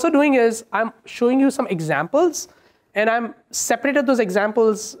 What I'm also doing is I'm showing you some examples, and I'm separated those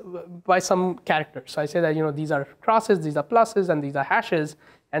examples by some characters. So I say that these are crosses, these are pluses, and these are hashes,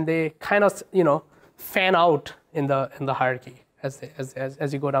 and they kind of fan out in the hierarchy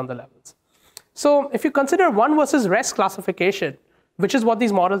as you go down the levels. So if you consider one versus rest classification, which is what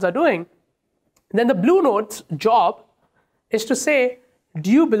these models are doing, then the blue node's job is to say,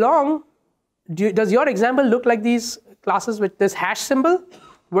 does your example look like these classes with this hash symbol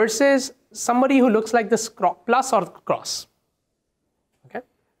versus somebody who looks like this plus or cross? Okay.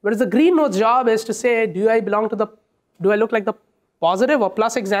 Whereas the green node's job is to say, do I look like the positive or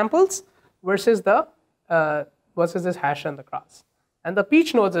plus examples versus this hash and the cross? And the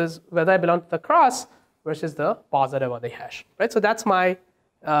peach nodes is whether I belong to the cross versus the positive or the hash, right? So that's my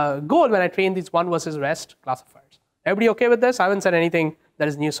goal when I train these one versus rest classifiers. Everybody okay with this? I haven't said anything that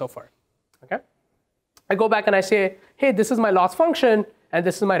is new so far, okay? I go back and I say, hey, this is my loss function and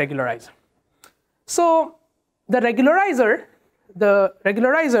this is my regularizer. So the regularizer,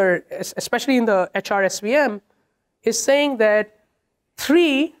 especially in the HRSVM, is saying that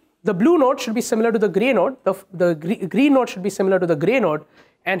 3, the blue node should be similar to the gray node, the green node should be similar to the gray node,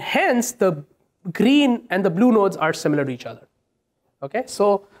 and hence the green and the blue nodes are similar to each other. Okay,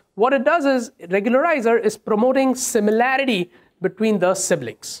 so what it does is regularizer is promoting similarity between the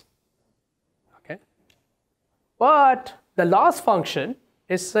siblings. Okay, but the loss function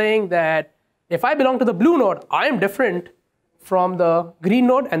is saying that if I belong to the blue node, I am different from the green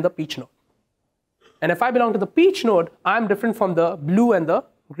node and the peach node. And if I belong to the peach node, I am different from the blue and the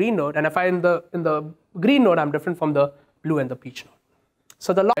green node. And if I'm in the green node, I'm different from the blue and the peach node.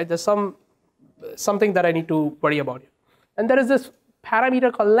 So there's something that I need to worry about here. And there is this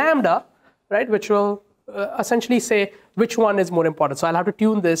parameter called lambda, right, which will essentially say which one is more important. So I'll have to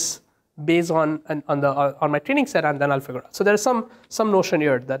tune this based on my training set, and then I'll figure out. So there is some notion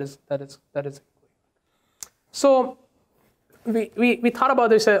here that is. So we thought about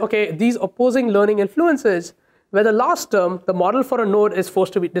this. Okay, these opposing learning influences, where the last term, the model for a node is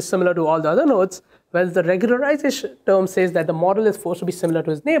forced to be dissimilar to all the other nodes, whereas the regularization term says that the model is forced to be similar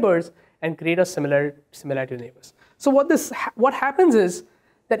to its neighbors and create a similarity to neighbors. So what happens is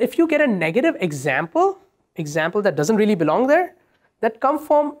that if you get a negative example that doesn't really belong there, that come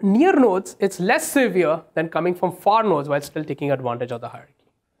from near nodes, it's less severe than coming from far nodes while still taking advantage of the hierarchy.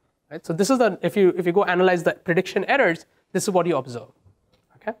 Right? So this is if you go analyze the prediction errors, this is what you observe.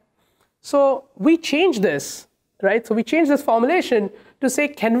 Okay? So we change this. Right? So we change this formulation to say,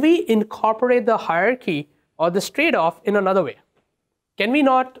 can we incorporate the hierarchy or this trade-off in another way? Can we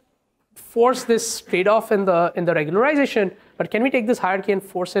not force this trade-off in the regularization, but can we take this hierarchy and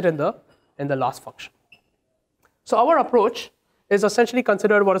force it in the loss function? So our approach is essentially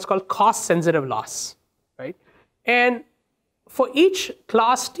considered what is called cost-sensitive loss, right? And for each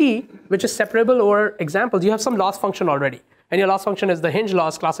class T, which is separable over examples, you have some loss function already. And your loss function is the hinge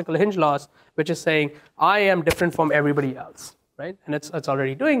loss, classical hinge loss, which is saying, I am different from everybody else, right? And it's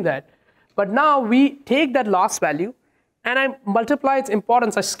already doing that. But now we take that loss value, and I multiply its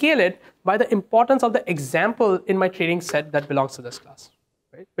importance, I scale it by the importance of the example in my training set that belongs to this class,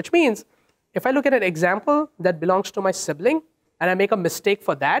 right? Which means, if I look at an example that belongs to my sibling, and I make a mistake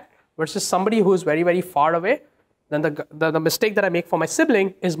for that, versus somebody who is very, very far away, then the mistake that I make for my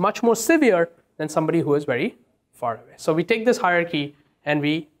sibling is much more severe than somebody who is very far away. So we take this hierarchy and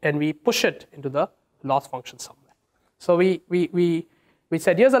we push it into the loss function somewhere. So we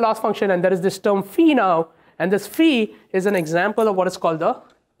said, here's a loss function, and there is this term phi now, and this phi is an example of what is called the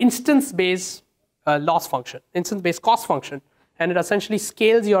instance-based loss function, instance-based cost function, and it essentially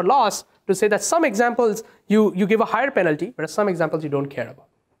scales your loss to say that some examples you give a higher penalty, whereas some examples you don't care about.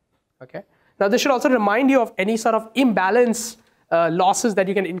 Okay. Now this should also remind you of any sort of imbalance losses that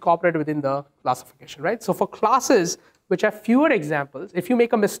you can incorporate within the classification, right? So for classes which have fewer examples, if you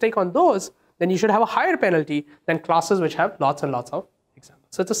make a mistake on those, then you should have a higher penalty than classes which have lots and lots of examples.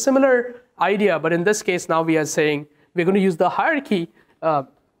 So it's a similar idea, but in this case now we are saying we're going to use the hierarchy to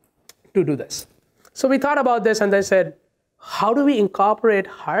do this. So we thought about this and they said, how do we incorporate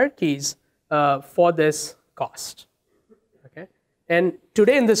hierarchies for this cost? Okay. And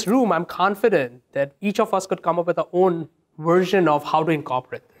today in this room, I'm confident that each of us could come up with our own version of how to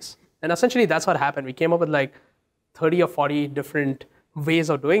incorporate this. And essentially, that's what happened. We came up with like 30 or 40 different ways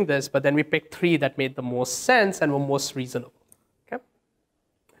of doing this, but then we picked 3 that made the most sense and were most reasonable. Okay?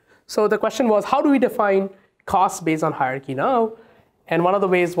 So the question was, how do we define costs based on hierarchy now? And one of the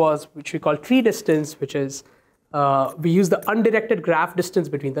ways was, which we call tree distance, which is we use the undirected graph distance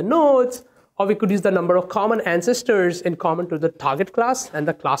between the nodes, or we could use the number of common ancestors in common to the target class and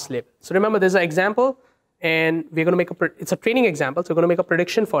the class label. So remember, there's an example, and we're going to make it's a training example, so we're going to make a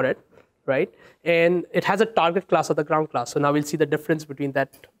prediction for it, right? And it has a target class or the ground class. So now we'll see the difference between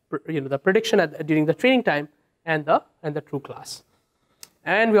that, the prediction during the training time and the true class.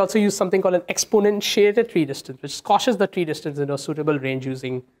 And we also use something called an exponentiated tree distance, which squashes the tree distance into a suitable range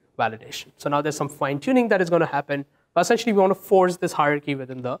using validation. So now there's some fine tuning that is going to happen. But essentially, we want to force this hierarchy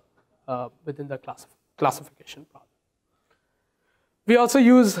within the classification problem. We also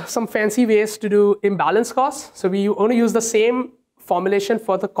use some fancy ways to do imbalance costs. So we only use the same formulation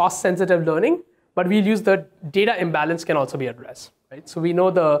for the cost-sensitive learning, but we'll use the data imbalance can also be addressed, right? So we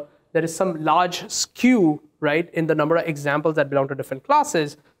know there is some large skew, right, in the number of examples that belong to different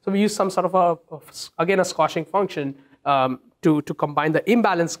classes. So we use some sort of again, a squashing function to combine the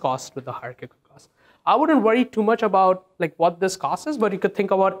imbalance cost with the hierarchical cost. I wouldn't worry too much about like what this cost is, but you could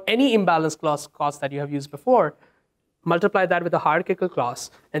think about any imbalance cost that you have used before, multiply that with the hierarchical class,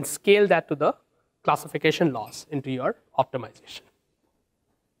 and scale that to the classification loss into your optimization.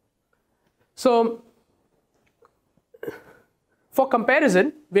 So for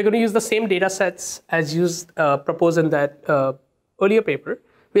comparison, we're going to use the same data sets as proposed in that earlier paper.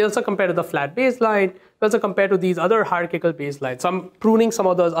 We also compare to the flat baseline. We also compare to these other hierarchical baselines. So I'm pruning some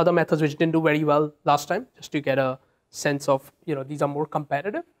of those other methods which didn't do very well last time, just to get a sense of, these are more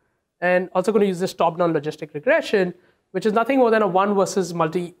competitive. And also going to use this top-down logistic regression, which is nothing more than a 1 versus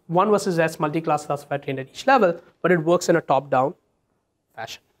S multi-class classifier trained at each level, but it works in a top-down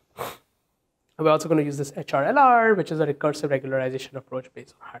fashion. We're also going to use this HRLR, which is a recursive regularization approach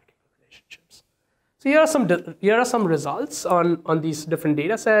based on hierarchical relationships. So here are some results on these different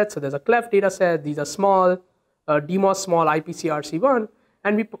data sets. So there's a clef data set. These are small, DMOZ small, IPCRC1.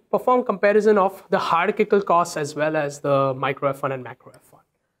 And we perform comparison of the hierarchical costs as well as the micro F1 and macro F1.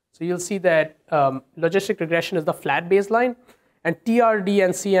 So you'll see that logistic regression is the flat baseline. And TRD,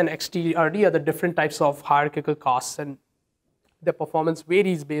 NC, and XTRD are the different types of hierarchical costs. And the performance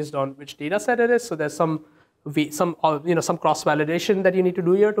varies based on which data set it is. So there's some cross-validation that you need to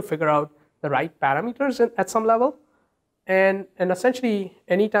do here to figure out the right parameters at some level. And essentially,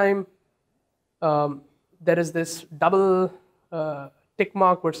 anytime there is this double tick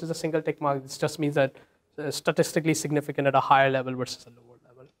mark versus a single tick mark, this just means that it's statistically significant at a higher level versus a lower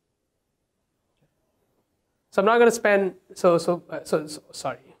level. So I'm not going to spend,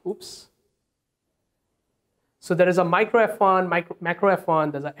 sorry, oops. So there is a micro F1, macro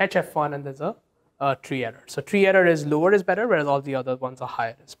F1, there's a HF1, and there's a tree error. So tree error is lower is better, whereas all the other ones are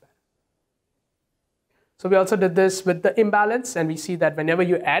higher is better. So we also did this with the imbalance, and we see that whenever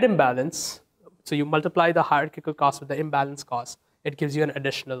you add imbalance, so you multiply the hierarchical cost with the imbalance cost, it gives you an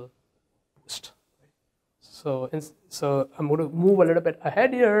additional boost. So I'm going to move a little bit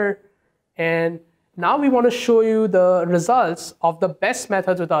ahead here, and now we want to show you the results of the best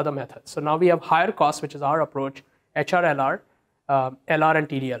methods with the other methods. So now we have higher cost, which is our approach, HRLR, LR, and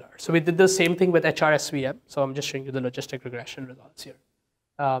TDLR. So we did the same thing with HRSVM. So I'm just showing you the logistic regression results here.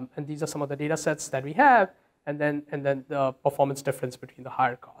 And these are some of the data sets that we have, and then the performance difference between the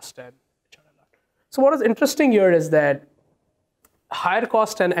higher cost and HRLR. So what is interesting here is that higher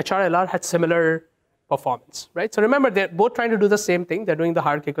cost and HRLR had similar performance, right? So remember, they're both trying to do the same thing. They're doing the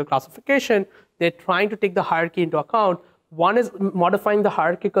hierarchical classification. They're trying to take the hierarchy into account. One is modifying the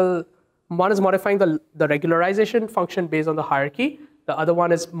hierarchical, one is modifying the regularization function based on the hierarchy. The other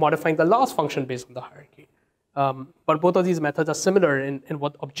one is modifying the loss function based on the hierarchy. But both of these methods are similar in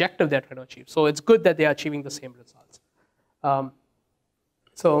what objective they're trying to achieve. So it's good that they are achieving the same results.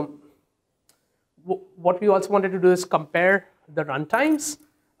 What we also wanted to do is compare the runtimes.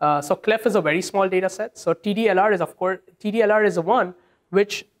 So clef is a very small data set. So TDLR is the one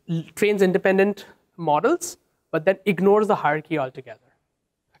which trains independent models, but then ignores the hierarchy altogether.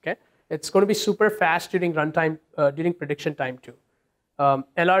 Okay, it's going to be super fast during runtime, during prediction time too.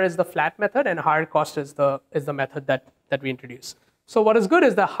 LR is the flat method, and higher cost is the method that we introduce. So what is good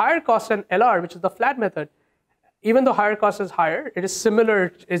is the higher cost and LR, which is the flat method, even though higher cost is higher, it is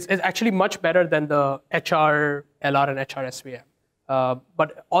similar, is actually much better than the HR, LR, and HRSVM.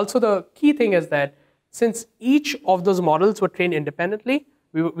 But also the key thing is that since each of those models were trained independently,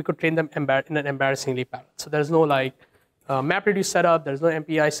 we could train them in an embarrassingly parallel. So there's no like MapReduce setup. There's no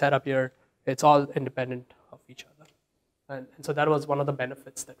MPI setup here. It's all independent of each other. And so that was one of the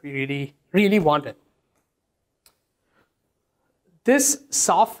benefits that we really, really wanted. This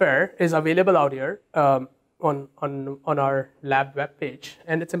software is available out here on our lab webpage,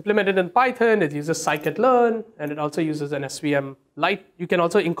 and it's implemented in Python. It uses scikit-learn, and it also uses an SVM light. You can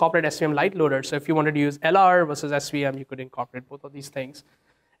also incorporate SVM light loader. So if you wanted to use LR versus SVM, you could incorporate both of these things.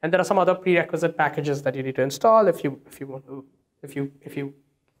 And there are some other prerequisite packages that you need to install if you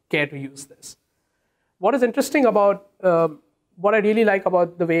care to use this. What is interesting about what I really like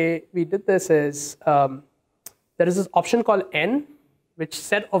about the way we did this is there is this option called N, which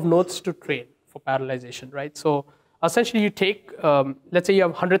set of nodes to train for parallelization, right? So essentially, you take, let's say you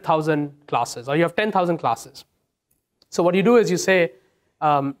have 100,000 classes, or you have 10,000 classes. So what you do is you say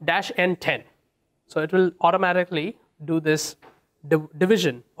dash N10. So it will automatically do this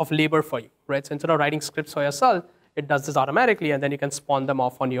division of labor for you, right? So instead of writing scripts for yourself, it does this automatically, and then you can spawn them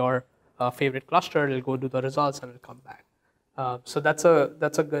off on your favorite cluster. It'll go do the results, and it'll come back. So that's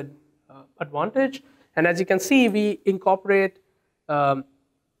a good advantage. And as you can see, we incorporate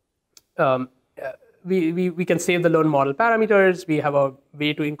we can save the learn model parameters. We have a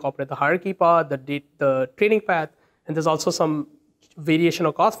way to incorporate the hierarchy path, the training path, and there's also some variation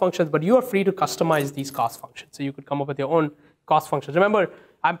of cost functions, but you are free to customize these cost functions. So you could come up with your own cost functions. Remember,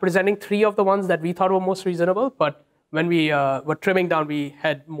 I'm presenting 3 of the ones that we thought were most reasonable, but when we were trimming down, we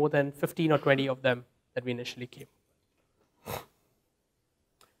had more than 15 or 20 of them that we initially came with.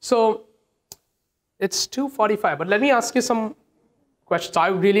 So it's 2:45, but let me ask you some questions. I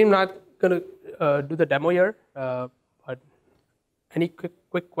really am not going to do the demo here, but any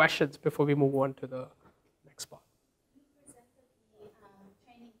quick questions before we move on to the next part? You presented the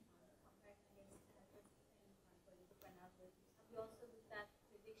training time compared against the training time for the different algorithms. Have you also looked at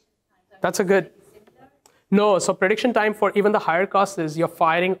prediction times? That's a good. No, so prediction time for even the higher cost is you're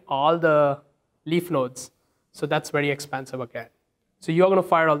firing all the leaf nodes. So that's very expensive again. So you're going to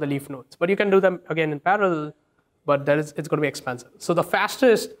fire all the leaf nodes, but you can do them again in parallel, but it's going to be expensive. So the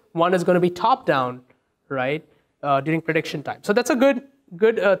fastest one is going to be top down, right, during prediction time. So that's a good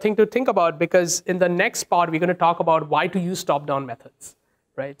thing to think about, because in the next part, we're going to talk about why to use top-down methods,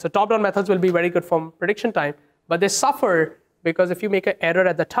 right? So top-down methods will be very good for prediction time, but they suffer because if you make an error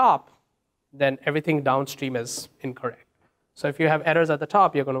at the top, then everything downstream is incorrect. So if you have errors at the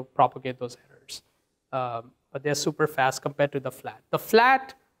top, you're going to propagate those errors. But they're super fast compared to the flat. The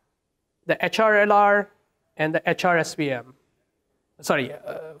flat, the HRLR, and the HRSVM,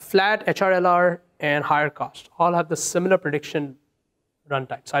 flat, HRLR, and higher cost all have the similar prediction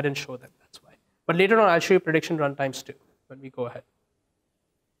runtime. So I didn't show them, that's why. But later on, I'll show you prediction runtimes too when we go ahead.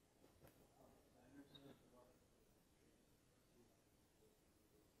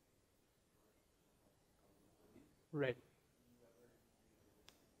 Right.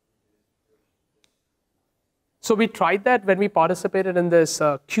 So we tried that when we participated in this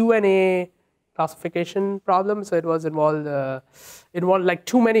Q&A classification problem. So it was involved like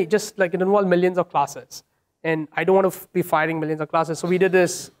too many, just like it involved millions of classes. And I don't want to be firing millions of classes. So we did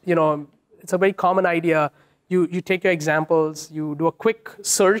this, it's a very common idea. You take your examples, you do a quick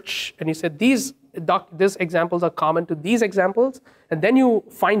search, and you say these examples are common to these examples, and then you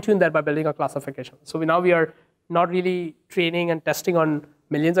fine tune that by building a classification. So now we are not really training and testing on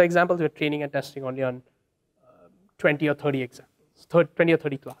millions of examples. We're training and testing only on 20 or 30 examples, 20 or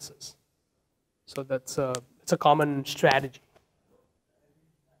 30 classes. So it's a common strategy.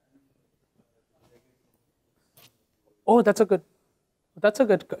 Oh, that's a good.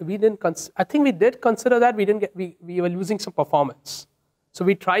 We didn't. I think we did consider that. We were losing some performance. So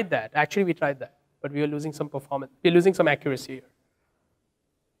we tried that. Actually, we tried that, but we were losing some performance. We're losing some accuracy here.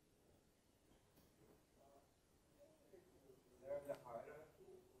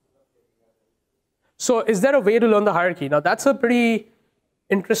 So is there a way to learn the hierarchy? Now that's a pretty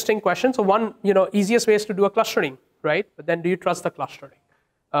interesting question. So one, easiest way is to do a clustering, right? But then do you trust the clustering?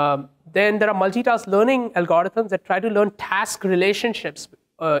 Then there are multitask learning algorithms that try to learn task relationships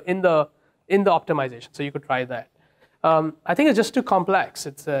in the optimization. So you could try that. I think it's just too complex.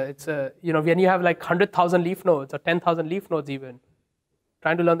 It's when you have like 100,000 leaf nodes or 10,000 leaf nodes even,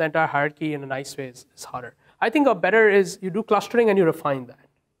 trying to learn the entire hierarchy in a nice way is harder. I think a better is you do clustering and you refine that.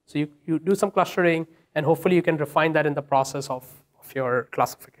 So you do some clustering, and hopefully you can refine that in the process of your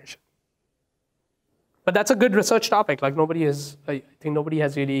classification. But that's a good research topic. Like I think nobody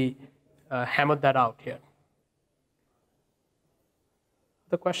has really hammered that out here.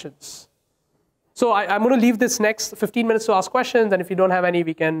 The questions. So I'm going to leave this next 15 minutes to ask questions, and if you don't have any,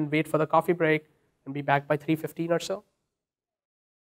 we can wait for the coffee break and be back by 3:15 or so.